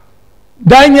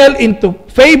 Daniel into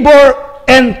favor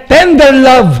and tender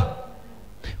love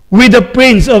with the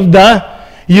prince of the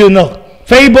eunuch.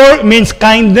 Favor means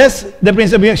kindness. The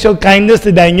prince of eunuch showed kindness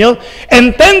to Daniel.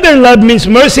 And tender love means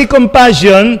mercy,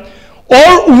 compassion,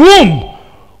 or womb,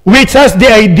 which has the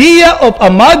idea of a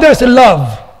mother's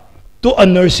love to a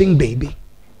nursing baby.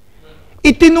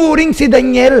 Itinuring si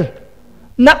Daniel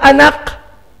na anak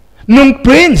ng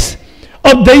prince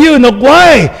of the eunuch.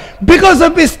 Why? Because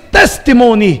of his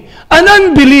testimony. An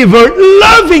unbeliever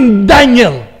loving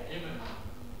Daniel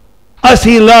as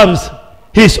he loves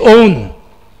his own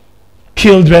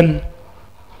children.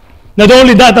 Not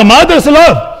only that, a mother's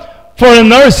love for a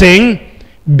nursing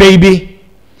baby.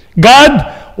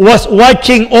 God was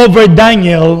watching over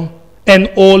Daniel and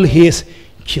all his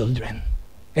children.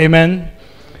 Amen.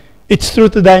 It's true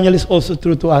to Daniel, it's also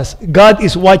true to us. God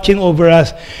is watching over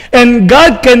us. And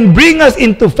God can bring us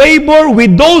into favor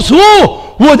with those who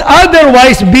would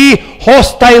otherwise be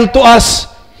hostile to us.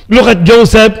 Look at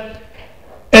Joseph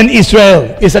and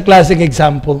Israel is a classic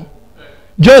example.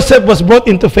 Joseph was brought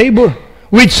into favor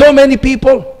with so many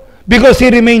people because he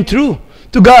remained true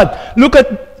to God. Look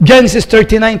at Genesis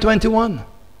 39:21.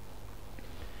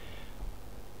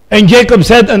 And Jacob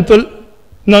said unto...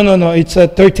 No, it's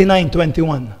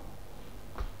 39:21.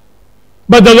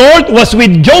 But the Lord was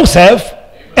with Joseph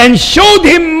and showed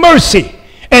him mercy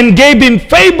and gave him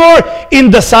favor in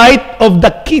the sight of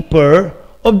the keeper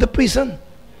of the prison.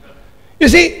 You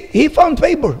see, he found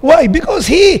favor. Why? Because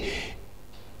he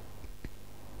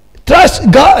trusts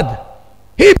God.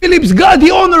 He believes God.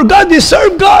 He honors God. He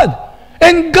serves God.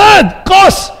 And God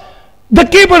caused the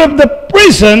keeper of the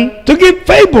prison to give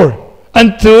favor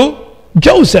unto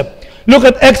Joseph. Look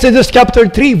at Exodus chapter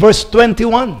 3, verse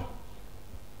 21.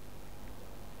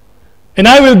 And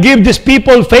I will give this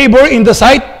people favor in the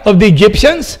sight of the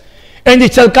Egyptians, and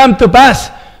it shall come to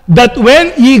pass that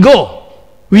when ye go,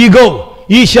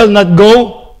 ye shall not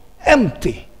go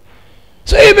empty.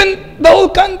 So even the whole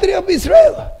country of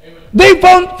Israel, they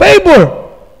found favor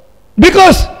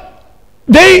because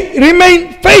they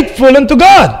remained faithful unto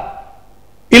God.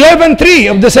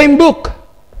 11:3 of the same book.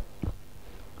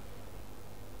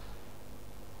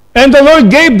 And the Lord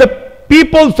gave the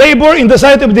people favor in the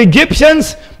sight of the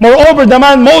Egyptians. Moreover, the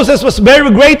man Moses was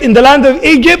very great in the land of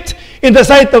Egypt, in the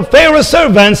sight of Pharaoh's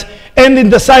servants, and in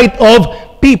the sight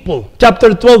of people.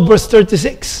 Chapter 12, verse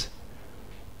 36.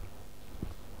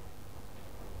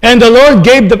 And the Lord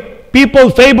gave the people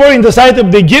favor in the sight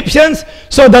of the Egyptians,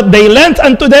 so that they lent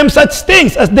unto them such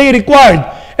things as they required,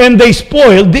 and they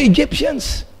spoiled the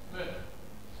Egyptians.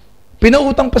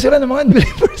 Pinautang pa sila ng mga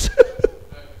unbelievers.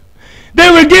 They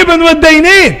were given what they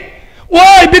need.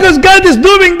 Why? Because God is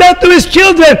doing that to His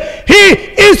children.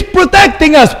 He is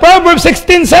protecting us. Proverbs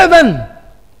 16:7.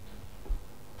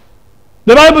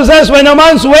 The Bible says, when a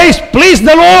man's ways please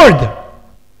the Lord,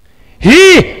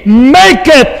 He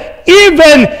maketh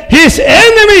even his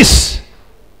enemies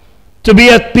to be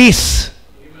at peace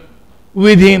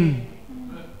with him.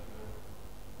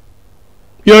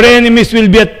 Your enemies will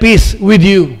be at peace with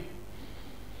you.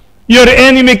 Your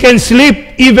enemy can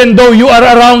sleep even though you are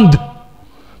around,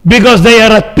 because they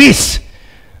are at peace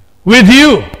with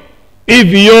you if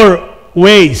your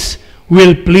ways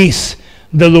will please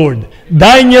the Lord.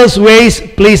 Daniel's ways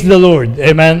please the Lord.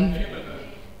 Amen?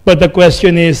 But the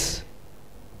question is,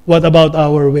 what about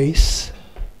our ways?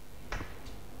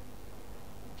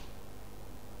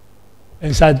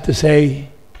 And sad to say,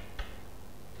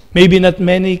 maybe not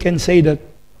many can say that,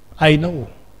 I know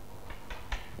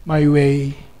my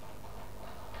way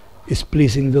is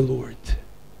pleasing the Lord.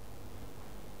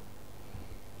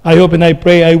 I hope and I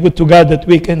pray, I would to God that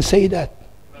we can say that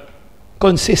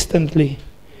consistently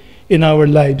in our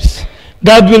lives.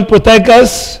 God will protect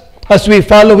us as we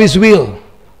follow His will.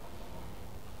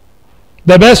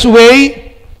 The best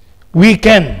way we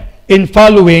can in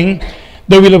following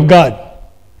the will of God.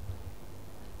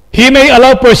 He may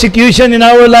allow persecution in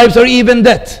our lives or even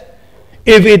death.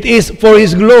 If it is for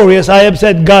His glory, as I have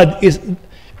said, God is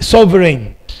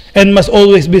sovereign and must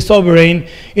always be sovereign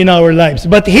in our lives.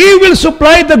 But He will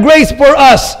supply the grace for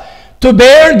us to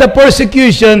bear the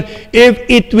persecution if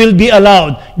it will be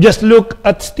allowed. Just look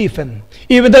at Stephen.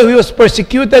 Even though he was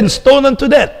persecuted and stoned unto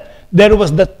death, there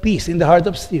was that peace in the heart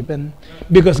of Stephen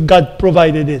because God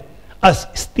provided it as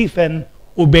Stephen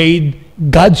obeyed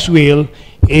God's will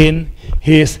in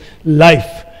his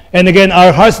life. And again,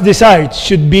 our heart's desire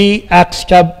should be Acts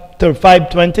chapter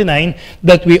 5:29,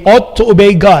 that we ought to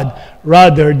obey God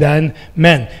rather than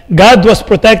men. God was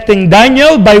protecting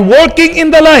Daniel by working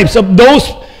in the lives of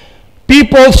those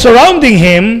people surrounding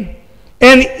him,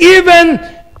 and even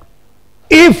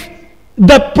if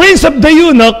the prince of the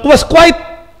eunuch was quite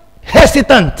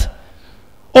hesitant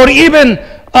or even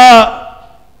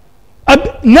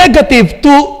negative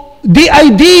to the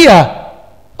idea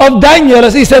of Daniel,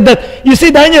 as he said that, you see,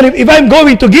 Daniel, if I'm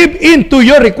going to give in to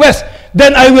your request,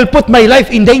 then I will put my life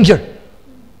in danger.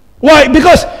 Why?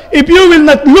 Because if you will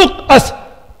not look as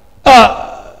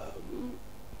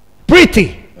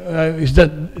pretty, is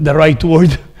that the right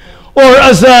word? Or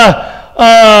as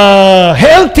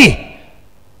healthy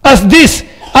as these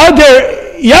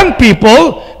other young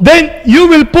people, then you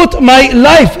will put my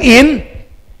life in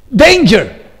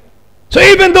danger. So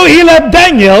even though he loved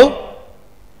Daniel,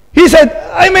 he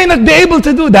said, I may not be able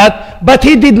to do that, but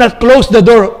he did not close the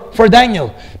door for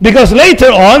Daniel. Because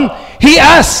later on, he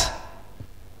asked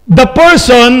the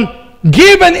person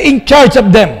given in charge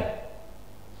of them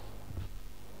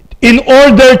in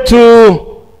order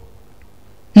to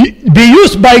be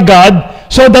used by God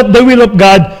so that the will of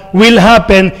God will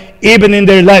happen even in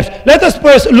their lives. Let us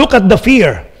first look at the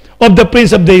fear of the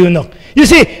prince of the eunuch. You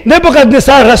see,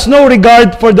 Nebuchadnezzar has no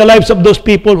regard for the lives of those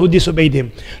people who disobeyed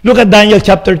him. Look at Daniel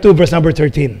chapter 2, verse number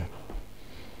 13.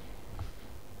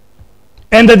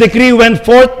 And the decree went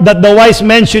forth that the wise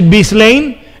men should be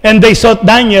slain, and they sought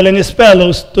Daniel and his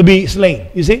fellows to be slain.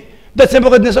 You see, that's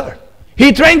Nebuchadnezzar.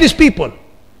 He trained his people,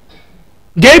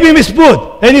 gave him his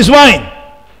food and his wine.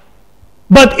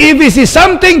 But if he sees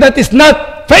something that is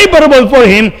not not favorable for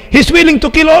him, he's willing to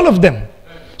kill all of them.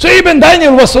 So even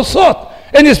Daniel was so sought,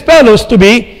 and his fellows to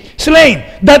be slain.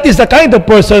 That is the kind of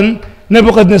person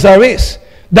Nebuchadnezzar is.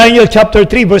 Daniel chapter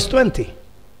 3, verse 20.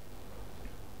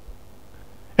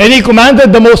 And he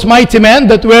commanded the most mighty men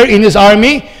that were in his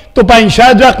army to find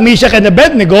Shadrach, Meshach, and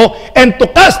Abednego, and to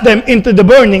cast them into the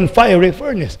burning fiery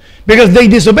furnace. Because they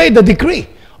disobeyed the decree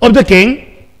of the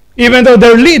king, even though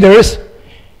they're leaders,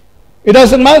 it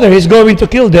doesn't matter, he's going to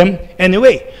kill them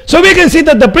anyway. So we can see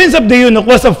that the prince of the eunuch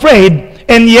was afraid,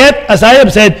 and yet, as I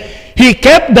have said, he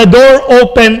kept the door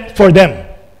open for them.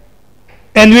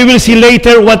 And we will see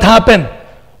later what happened,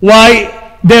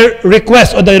 why their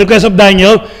request, or the request of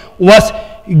Daniel, was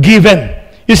given.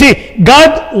 You see,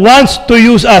 God wants to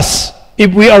use us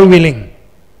if we are willing.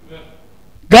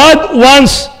 God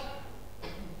wants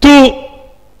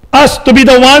us to be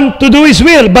the one to do His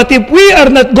will. But if we are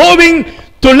not going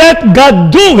to let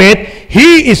God do it,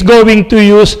 He is going to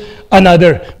use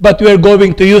another. But we are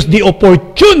going to use the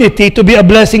opportunity to be a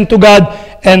blessing to God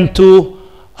and to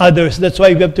others. That's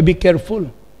why we have to be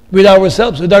careful with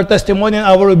ourselves, with our testimony and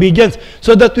our obedience,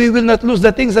 so that we will not lose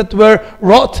the things that were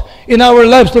wrought in our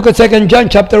lives. Look at 2 John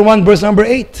chapter 1, verse number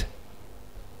 8.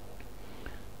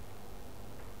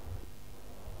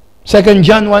 2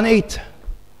 John 1:8.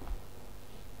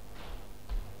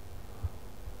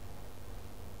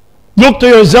 Look to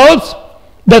yourselves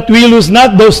that we lose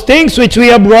not those things which we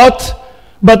have wrought,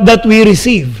 but that we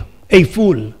receive a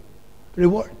full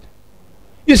reward.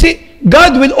 You see,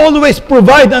 God will always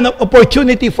provide an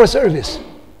opportunity for service.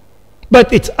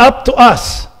 But it's up to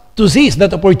us to seize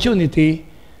that opportunity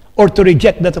or to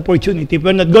reject that opportunity. If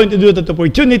we're not going to do that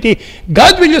opportunity,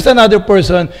 God will use another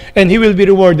person and he will be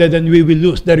rewarded and we will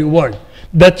lose the reward.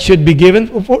 That should be given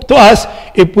to us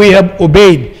if we have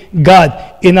obeyed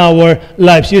God in our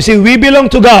lives. You see, we belong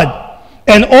to God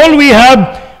and all we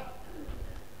have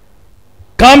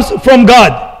comes from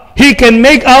God. He can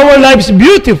make our lives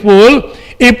beautiful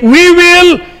if we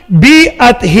will be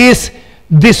at His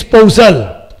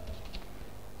disposal.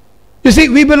 You see,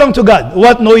 we belong to God.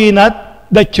 What know ye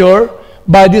not? That your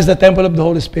body is the temple of the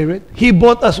Holy Spirit. He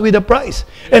bought us with a price.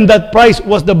 And that price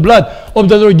was the blood of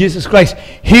the Lord Jesus Christ.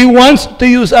 He wants to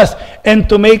use us and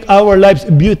to make our lives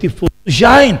beautiful,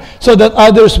 shine, so that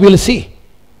others will see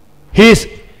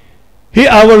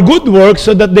our good works,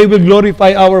 so that they will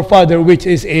glorify our Father which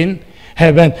is in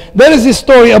heaven. There is this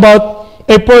story about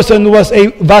a person who was a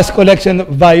vast collection of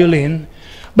violin.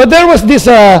 But there was this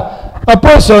a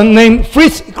person named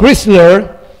Fritz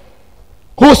Chrysler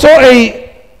who saw a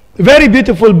very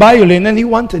beautiful violin and he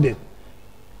wanted it.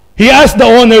 He asked the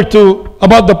owner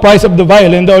about the price of the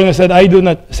violin. The owner said, I do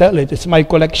not sell it. It's my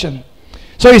collection.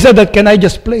 So he said that, can I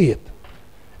just play it?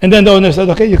 And then the owner said,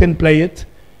 okay, you can play it.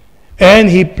 And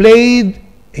he played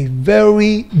a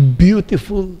very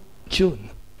beautiful tune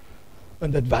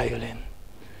on that violin.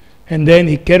 And then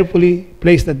he carefully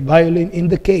placed that violin in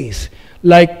the case,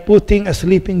 like putting a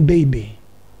sleeping baby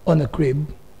on a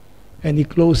crib. And he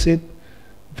closed it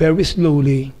very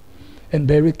slowly and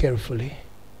very carefully.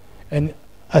 And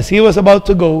as he was about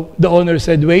to go, the owner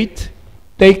said, wait,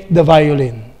 take the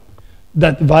violin.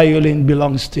 That violin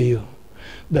belongs to you.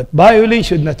 That violin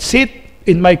should not sit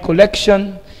in my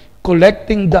collection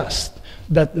collecting dust.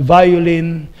 That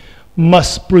violin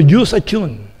must produce a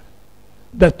tune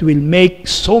that will make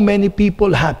so many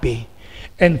people happy.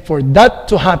 And for that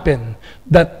to happen,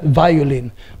 that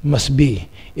violin must be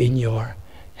in your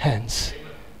hands.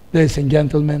 Ladies and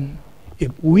gentlemen,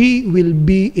 if we will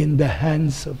be in the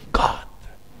hands of God,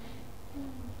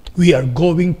 we are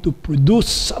going to produce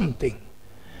something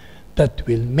that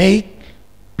will make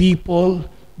people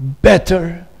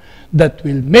better, that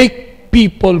will make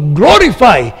people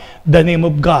glorify the name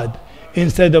of God,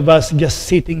 instead of us just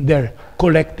sitting there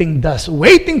collecting dust,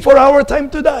 waiting for our time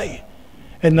to die,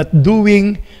 and not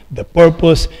doing the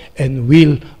purpose and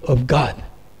will of God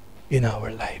in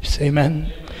our lives.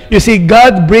 Amen? You see,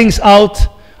 God brings out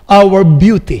our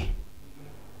beauty.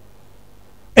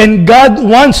 And God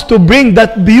wants to bring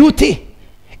that beauty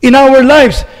in our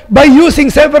lives by using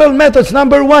several methods.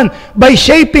 Number one, by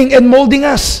shaping and molding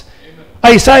us.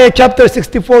 Amen. Isaiah chapter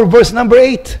 64, verse number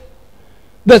 8.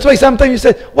 That's why sometimes you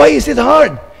say, why is it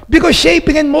hard? Because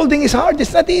shaping and molding is hard.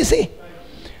 It's not easy.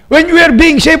 When we are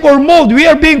being shaped or molded, we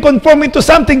are being conformed into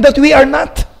something that we are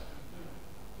not.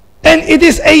 And it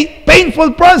is a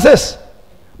painful process.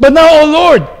 But now, O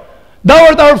Lord, Thou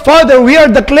art our Father, we are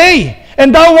the clay,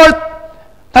 and Thou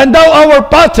our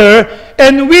potter,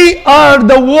 and we are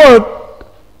the work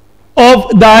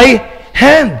of Thy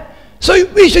hand. So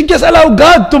we should just allow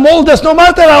God to mold us, no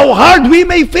matter how hard we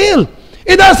may feel.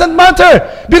 It doesn't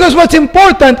matter, because what's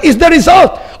important is the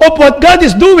result of what God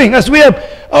is doing, as we have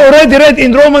already read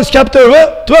in Romans chapter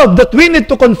 12, that we need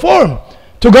to conform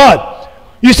to God.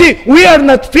 You see, we are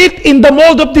not fit in the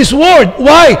mold of this world.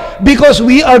 Why? Because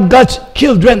we are God's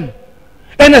children.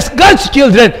 And as God's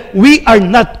children, we are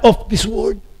not of this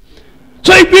world.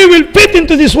 So if we will fit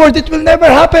into this world, it will never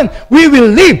happen. We will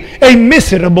live a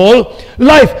miserable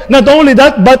life. Not only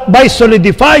that, but by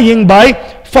solidifying by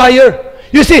fire.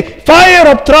 You see, fire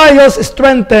of trials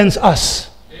strengthens us.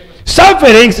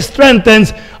 Suffering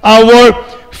strengthens our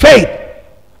faith.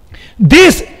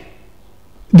 This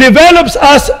develops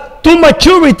us to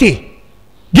maturity,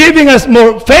 giving us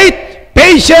more faith,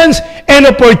 patience, and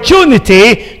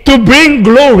opportunity to bring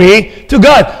glory to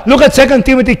God. Look at 2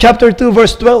 Timothy chapter 2,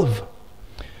 verse 12.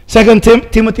 2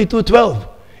 Timothy 2:12.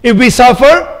 If we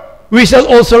suffer, we shall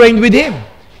also reign with him.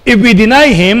 If we deny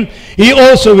him, he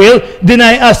also will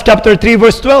deny us. Chapter 3,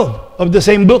 verse 12 of the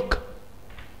same book.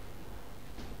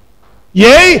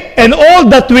 Yea, and all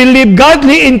that will live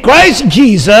godly in Christ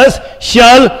Jesus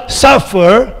shall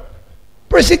suffer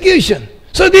persecution.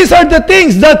 So these are the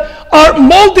things that are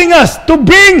molding us to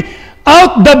bring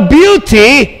out the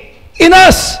beauty in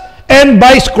us, and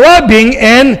by scrubbing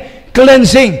and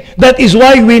cleansing. That is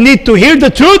why we need to hear the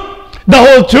truth, the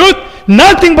whole truth,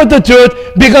 nothing but the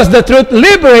truth, because the truth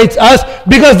liberates us,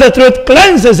 because the truth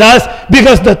cleanses us,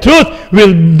 because the truth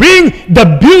will bring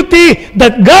the beauty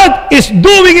that God is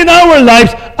doing in our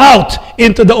lives out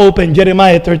into the open.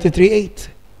 Jeremiah 33:8.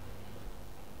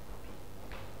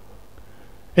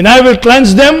 And I will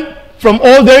cleanse them from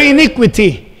all their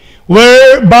iniquity,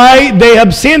 whereby they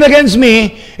have sinned against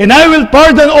me, and I will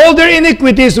pardon all their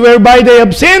iniquities whereby they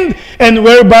have sinned, and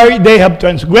whereby they have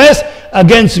transgressed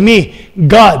against me.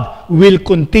 God will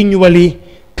continually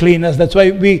clean us. That's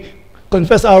why we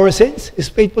confess our sins, is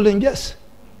faithful and just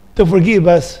to forgive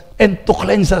us and to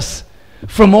cleanse us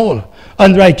from all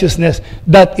unrighteousness.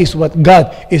 That is what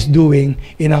God is doing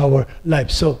in our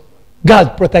lives. So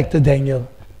God protected Daniel.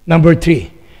 Number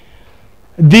 3,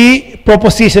 the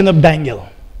proposition of Daniel.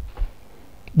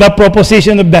 The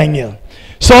proposition of Daniel.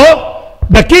 So,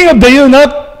 the king of the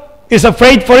eunuch is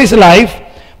afraid for his life,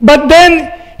 but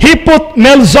then he put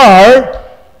Melzar,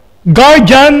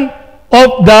 guardian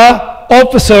of the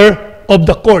officer of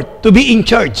the court, to be in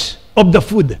charge of the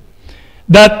food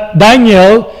that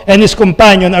Daniel and his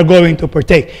companion are going to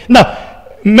partake. Now,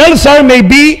 Melzar may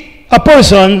be a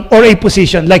person or a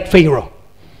position, like Pharaoh.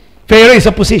 Pharaoh is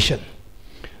a position.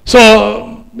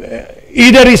 So,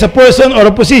 either he's a person or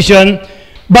a position,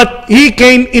 but he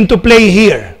came into play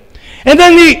here. And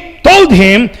then he told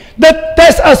him that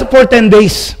test us for 10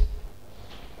 days.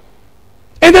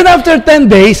 And then after 10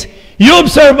 days, you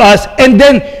observe us, and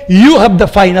then you have the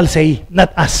final say,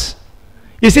 not us.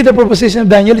 You see the proposition of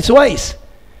Daniel? It's wise.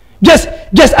 Just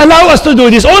allow us to do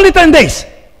this. Only 10 days.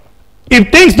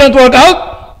 If things don't work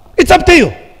out, it's up to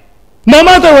you. No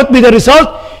matter what be the result,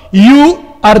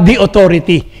 you are the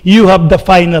authority. You have the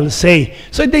final say.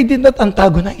 So they did not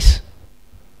antagonize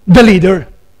the leader.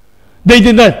 They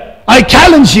did not. I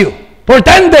challenge you for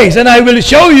 10 days, and I will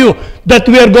show you that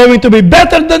we are going to be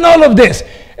better than all of this.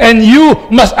 And you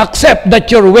must accept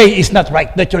that your way is not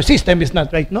right, that your system is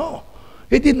not right. No,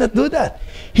 he did not do that.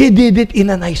 He did it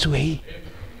in a nice way,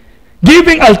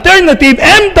 giving alternative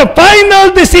and the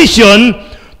final decision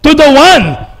to the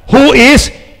one who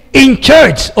is in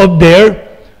charge of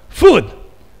their food.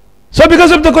 So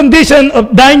because of the condition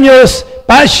of Daniel's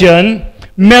passion,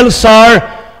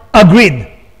 Melzar agreed.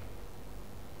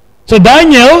 So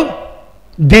Daniel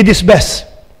did his best.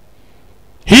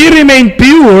 He remained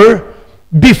pure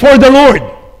before the Lord.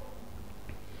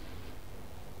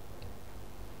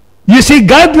 You see,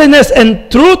 godliness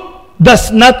and truth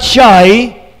does not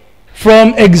shy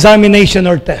from examination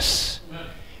or test.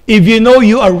 If you know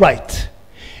you are right,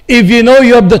 if you know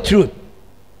you have the truth,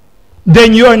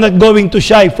 then you are not going to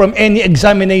shy from any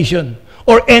examination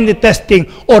or any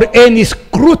testing or any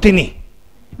scrutiny,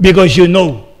 because you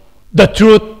know the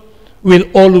truth will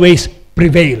always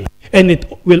prevail and it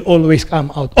will always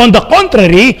come out. On the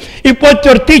contrary, if what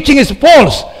you're teaching is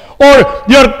false or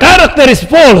your character is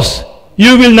false,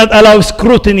 you will not allow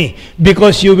scrutiny,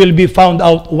 because you will be found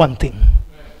out wanting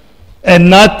and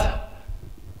not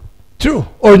true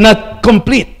or not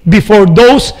complete before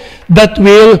those that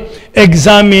will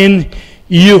examine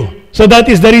you. So that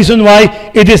is the reason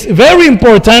why it is very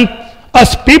important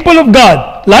as people of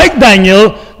God, like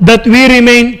Daniel, that we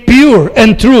remain pure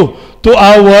and true to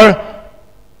our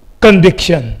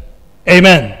conviction.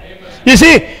 Amen. Amen. You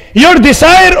see, your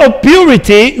desire of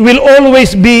purity will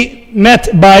always be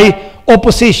met by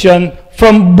opposition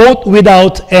from both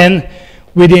without and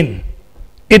within.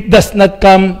 it does not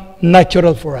come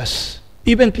natural for us.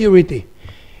 Even purity.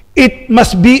 It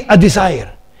must be a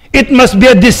desire. It must be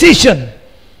a decision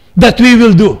that we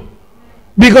will do.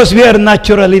 Because we are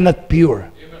naturally not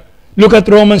pure. Amen. Look at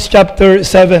Romans chapter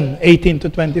 7, 18 to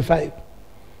 25.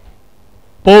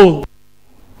 Paul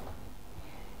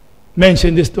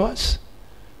mentioned this to us.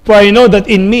 For I know that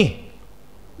in me,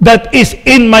 that is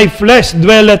in my flesh,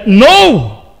 dwelleth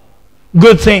no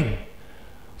good thing.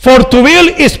 For to will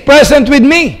is present with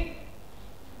me.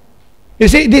 You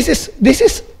see, this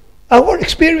is our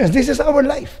experience. This is our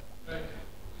life.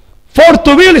 For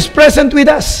to will is present with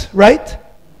us, right?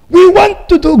 We want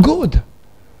to do good.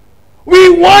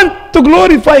 We want to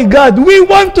glorify God. We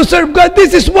want to serve God.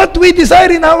 This is what we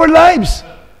desire in our lives.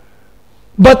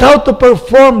 But how to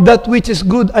perform that which is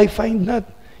good, I find not.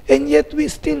 And yet we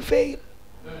still fail.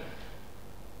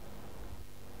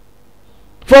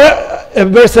 For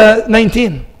verse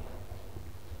 19.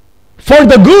 For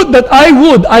the good that I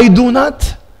would, I do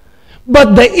not.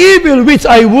 But the evil which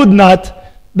I would not,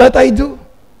 that I do.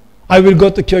 I will go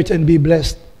to church and be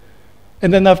blessed.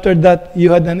 And then after that,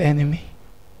 you had an enemy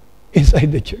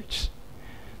inside the church.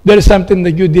 There is something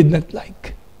that you did not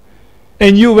like.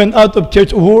 And you went out of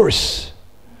church worse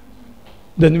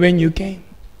than when you came.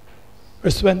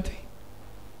 Verse 20.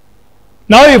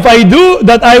 Now if I do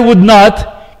that I would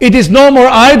not, it is no more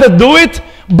I that do it,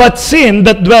 but sin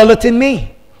that dwelleth in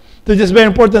me. So it is very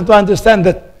important to understand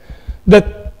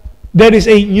that there is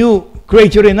a new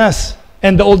creature in us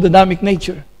and the old Adamic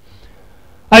nature.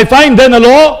 I find then a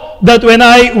law that when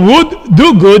I would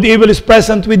do good, evil is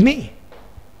present with me.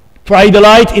 For I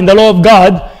delight in the law of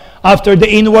God after the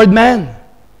inward man.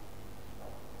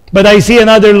 But I see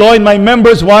another law in my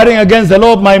members warring against the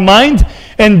law of my mind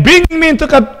and bringing me into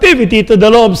captivity to the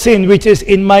law of sin which is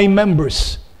in my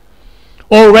members.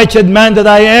 O wretched man that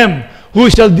I am, who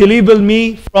shall deliver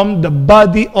me from the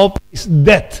body of his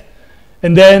death?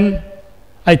 And then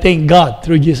I thank God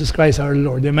through Jesus Christ our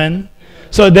Lord. Amen.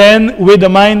 So then with the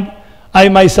mind I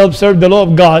myself serve the law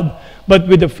of God, but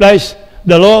with the flesh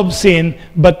the law of sin.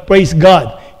 But praise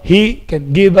God, He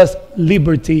can give us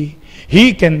liberty.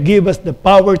 He can give us the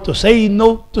power to say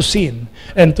no to sin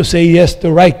and to say yes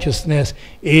to righteousness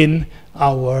in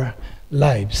our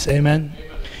lives. Amen.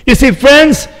 You see,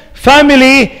 friends,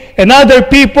 family, and other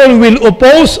people will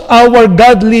oppose our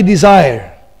godly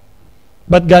desire.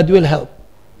 But God will help.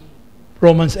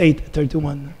 Romans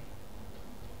 8:31.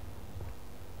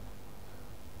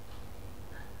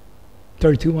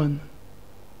 31.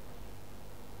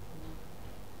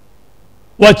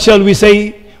 What shall we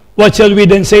say? What shall we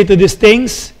then say to these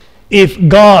things? If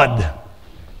God,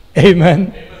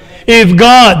 amen, if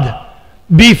God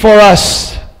be for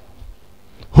us,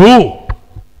 who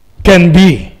can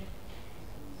be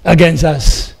against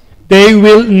us? They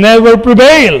will never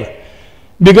prevail,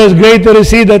 because greater is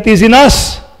He that is in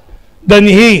us than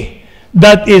he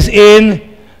that is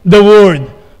in the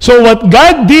world. So what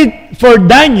God did for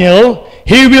Daniel,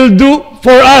 He will do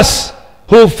for us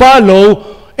who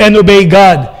follow and obey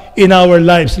God in our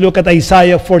lives. Look at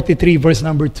Isaiah 43 verse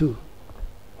number 2.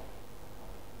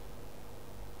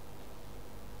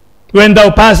 When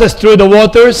thou passest through the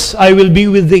waters, I will be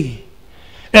with thee.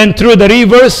 And through the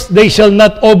rivers, they shall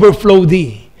not overflow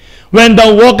thee. When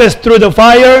thou walkest through the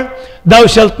fire, thou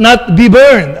shalt not be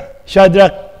burned.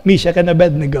 Shadrach, Meshach, and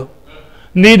Abednego.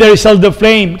 Neither shall the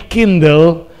flame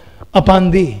kindle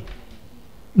upon thee.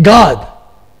 God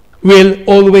will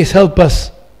always help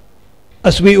us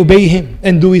as we obey Him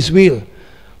and do His will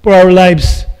for our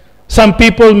lives. Some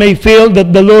people may feel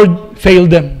that the Lord failed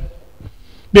them.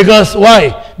 Because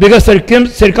why? Because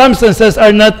circumstances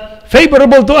are not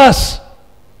favorable to us.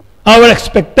 Our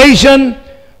expectation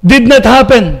did not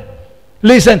happen.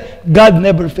 Listen, God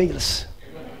never fails.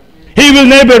 He will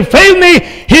never fail me.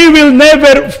 He will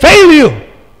never fail you.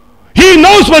 He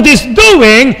knows what He's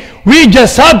doing. We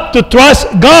just have to trust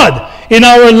God in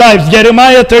our lives.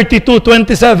 Jeremiah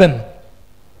 32:27.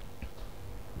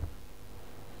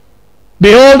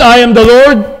 Behold, I am the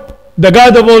Lord, the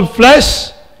God of all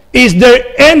flesh. Is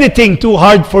there anything too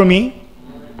hard for me?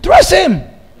 Trust Him.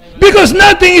 Because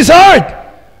nothing is hard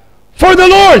for the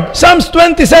Lord. Psalms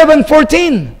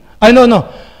 27:14.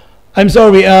 I'm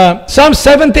sorry. Psalm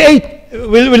 78.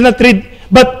 We'll not read.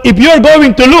 But if you're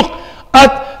going to look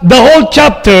at the whole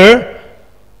chapter,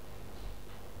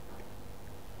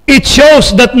 it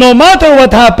shows that no matter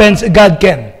what happens, God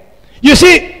can. You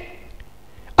see,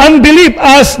 unbelief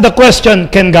asks the question,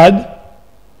 can God?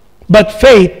 But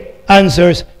faith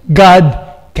answers, God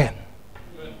can.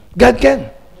 God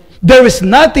can. There is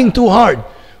nothing too hard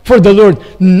for the Lord.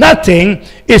 Nothing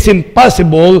is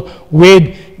impossible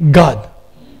with God.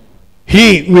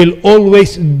 He will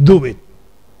always do it.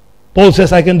 Paul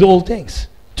says, I can do all things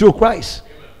through Christ,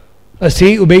 as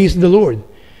he obeys the Lord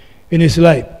in his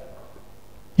life.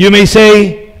 You may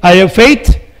say, I have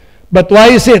faith, but why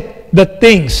is it that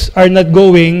things are not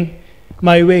going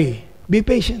my way? Be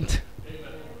patient.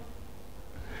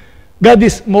 God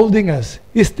is molding us.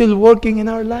 He's still working in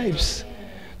our lives.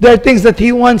 There are things that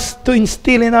He wants to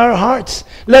instill in our hearts.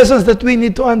 Lessons that we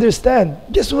need to understand.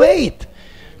 Just wait.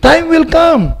 Time will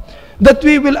come that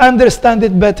we will understand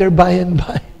it better by and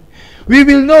by. We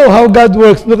will know how God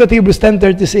works. Look at Hebrews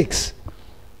 10:36.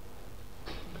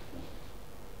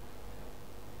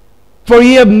 For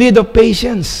ye have need of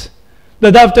patience,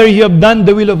 that after you have done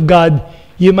the will of God,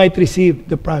 you might receive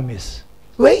the promise.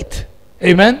 Wait.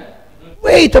 Amen?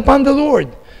 Wait upon the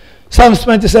Lord. Psalms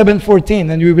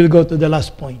 27:14, and we will go to the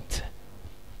last point.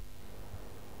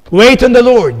 Wait on the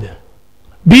Lord.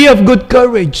 Be of good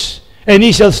courage, and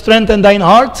He shall strengthen thine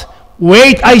heart.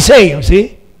 Wait, I say. You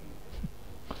see?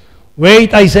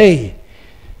 Wait, I say,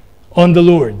 on the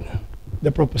Lord.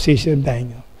 The proposition of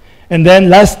Daniel. And then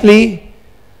lastly,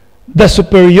 the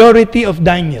superiority of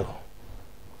Daniel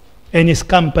and his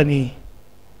company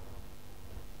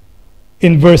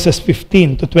in verses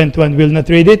 15 to 21. We'll not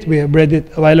read it. We have read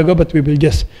it a while ago, but we will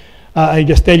just, I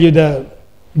just tell you the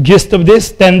gist of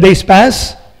this. 10 days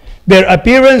pass. Their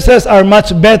appearances are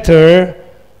much better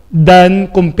than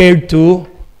compared to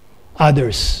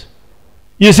others.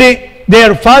 You see, they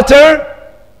are fatter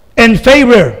and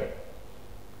fairer.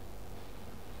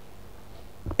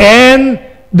 And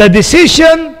the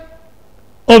decision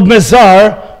of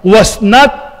Mizar was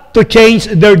not to change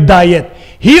their diet.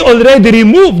 He already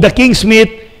removed the king's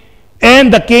meat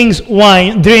and the king's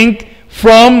wine, drink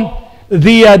from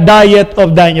the diet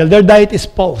of Daniel. Their diet is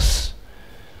pulse.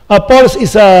 Pulse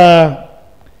is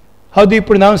how do you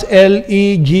pronounce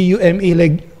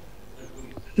legume?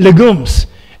 Legumes.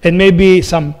 And maybe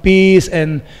some peas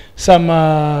and some,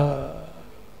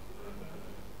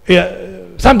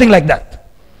 something like that.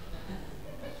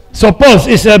 So pulse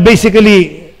is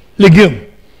basically legume.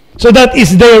 So that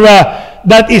is their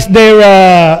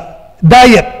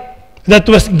diet that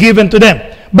was given to them.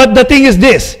 But the thing is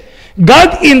this,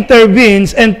 God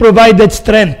intervenes and provided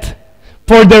strength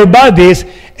for their bodies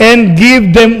and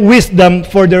give them wisdom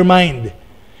for their mind.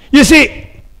 You see,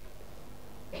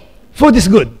 food is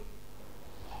good.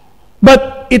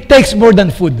 But it takes more than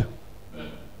food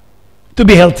to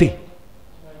be healthy.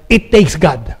 It takes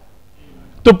God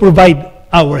to provide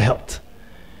our health.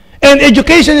 And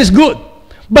education is good.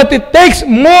 But it takes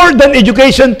more than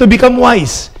education to become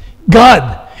wise.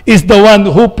 God is the one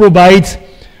who provides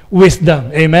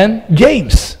wisdom. Amen?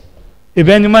 James, if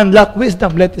any man lack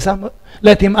wisdom,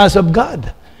 let him ask of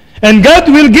God. And God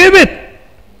will give it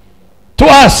to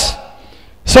us.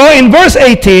 So in verse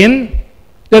 18,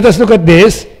 let us look at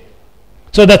this.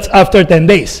 So that's after 10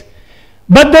 days.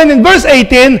 But then in verse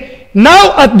 18,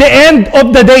 now at the end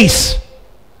of the days.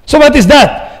 So what is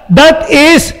that? That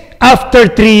is after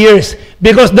 3 years.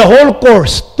 Because the whole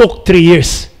course took 3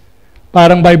 years.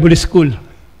 Parang Bible school.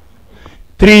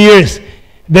 3 years.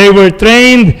 They were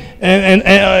trained and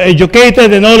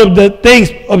educated and all of the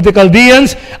things of the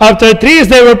Chaldeans. After 3 years,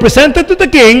 they were presented to the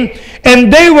king,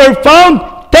 and they were found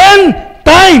 10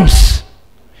 times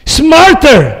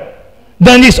smarter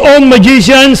than his own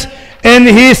magicians and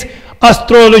his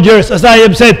astrologers. As I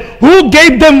have said, who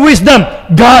gave them wisdom?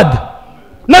 God.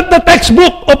 Not the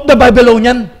textbook of the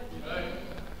Babylonian.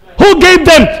 Who gave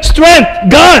them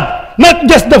strength? God. Not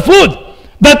just the food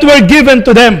that were given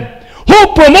to them.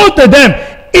 Who promoted them?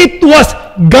 It was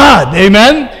God.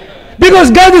 Amen?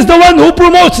 Because God is the one who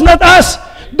promotes, not us.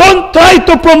 Don't try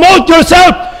to promote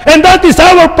yourself. And that is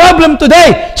our problem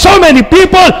today. So many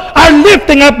people are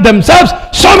lifting up themselves.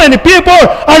 So many people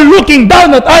are looking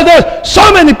down at others. So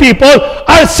many people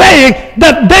are saying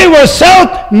that they were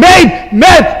self-made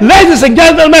men. Ladies and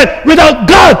gentlemen, without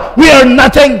God, we are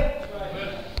nothing.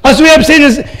 As we have seen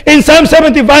in Psalm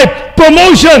 75,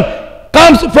 promotion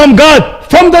comes from God,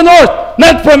 from the north,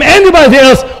 not from anybody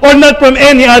else or not from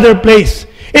any other place.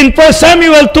 In 1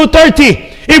 Samuel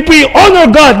 2:30, if we honor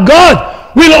God,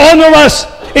 God will honor us.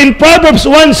 In Proverbs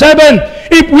 1:7,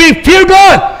 if we fear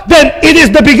God, then it is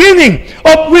the beginning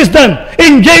of wisdom.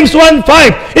 In James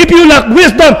 1:5, if you lack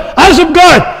wisdom, ask of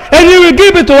God, and He will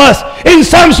give it to us. In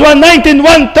Psalms 119,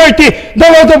 130, the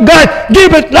word of God,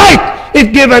 give it light.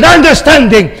 It giveth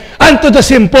understanding unto the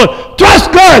simple.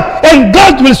 Trust God, and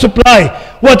God will supply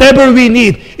whatever we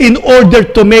need in order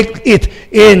to make it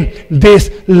in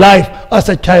this life as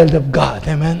a child of God.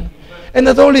 Amen? And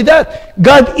not only that,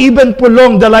 God even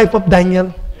prolonged the life of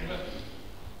Daniel.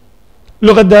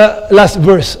 Look at the last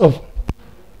verse of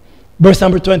Verse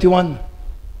number 21.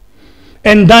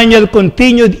 And Daniel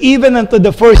continued even unto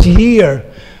the first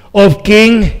year of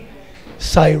King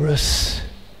Cyrus.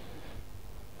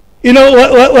 You know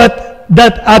what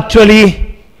that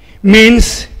actually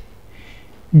means?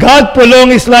 God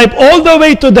prolonged his life all the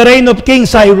way to the reign of King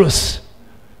Cyrus.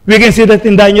 We can see that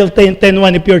in Daniel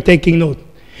 10:1 if you're taking note.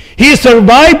 He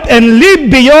survived and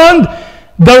lived beyond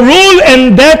the rule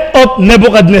and death of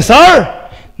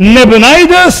Nebuchadnezzar,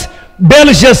 Nabonidus,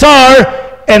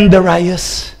 Belshazzar, and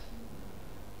Darius.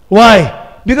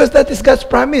 Why? Because that is God's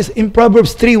promise in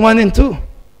Proverbs 3:1 and 2.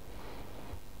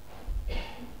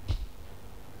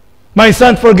 My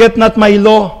son, forget not my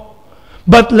law,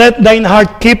 but let thine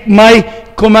heart keep my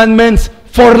commandments,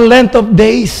 for length of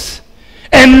days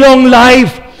and long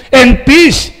life and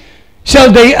peace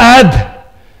shall they add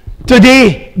to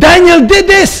thee. Daniel did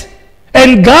this,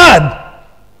 and God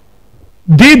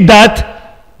did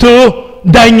that to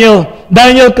Daniel.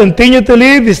 Daniel continued to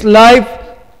live his life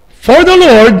for the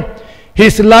Lord.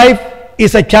 His life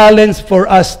is a challenge for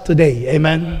us today.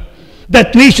 Amen.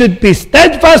 That we should be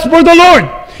steadfast for the Lord,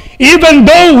 even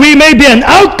though we may be an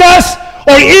outcast,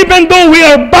 or even though we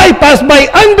are bypassed by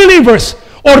unbelievers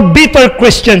or bitter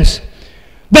Christians.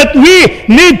 That we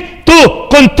need to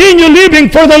continue living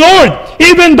for the Lord,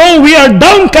 even though we are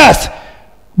downcast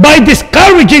by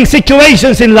discouraging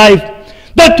situations in life.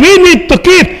 That we need to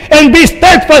keep and be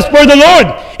steadfast for the Lord,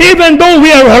 even though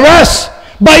we are harassed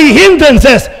by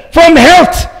hindrances from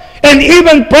health and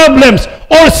even problems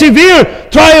or severe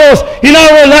trials in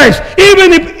our lives.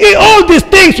 Even if all these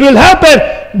things will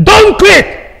happen, don't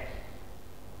quit.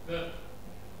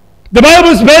 The Bible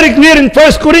is very clear in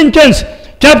 1 Corinthians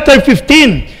chapter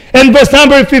 15 and verse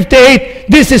number 58.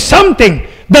 This is something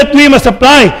that we must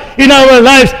apply in our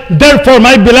lives. Therefore,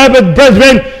 my beloved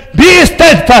brethren, be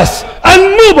steadfast,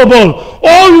 unmovable,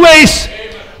 always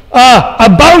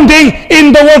abounding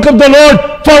in the work of the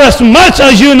Lord, for as much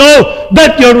as you know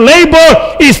that your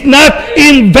labor is not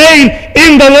in vain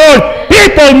in the Lord.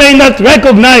 People may not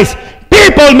recognize,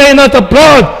 people may not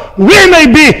applaud, we may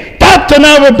be tapped on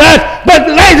our back, but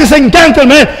ladies and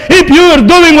gentlemen, if you are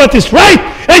doing what is right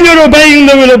and you're obeying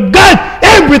the will of God,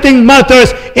 everything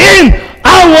matters in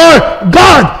our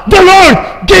God, the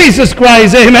Lord Jesus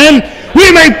Christ. Amen.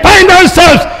 We may find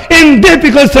ourselves in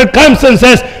difficult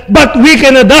circumstances, but we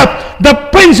can adopt the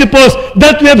principles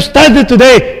that we have studied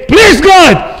today. Please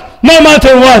God, no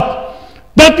matter what,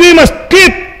 that we must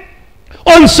keep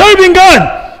on serving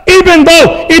God, even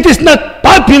though it is not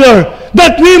popular,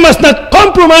 that we must not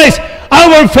compromise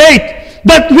our faith,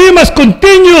 that we must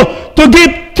continue to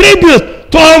give tribute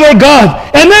to our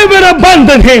God and never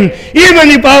abandon Him,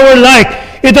 even if our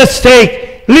life is at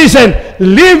stake. Listen,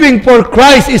 living for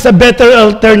Christ is a better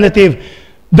alternative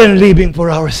than living for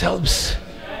ourselves.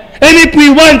 And if we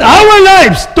want our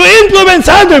lives to influence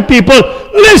other people,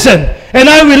 listen, and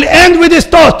I will end with this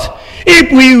thought.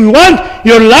 If we want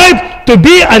your life to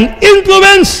be an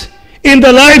influence in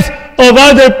the lives of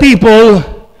other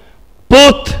people,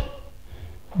 put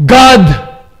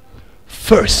God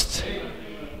first.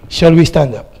 Shall we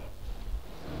stand up?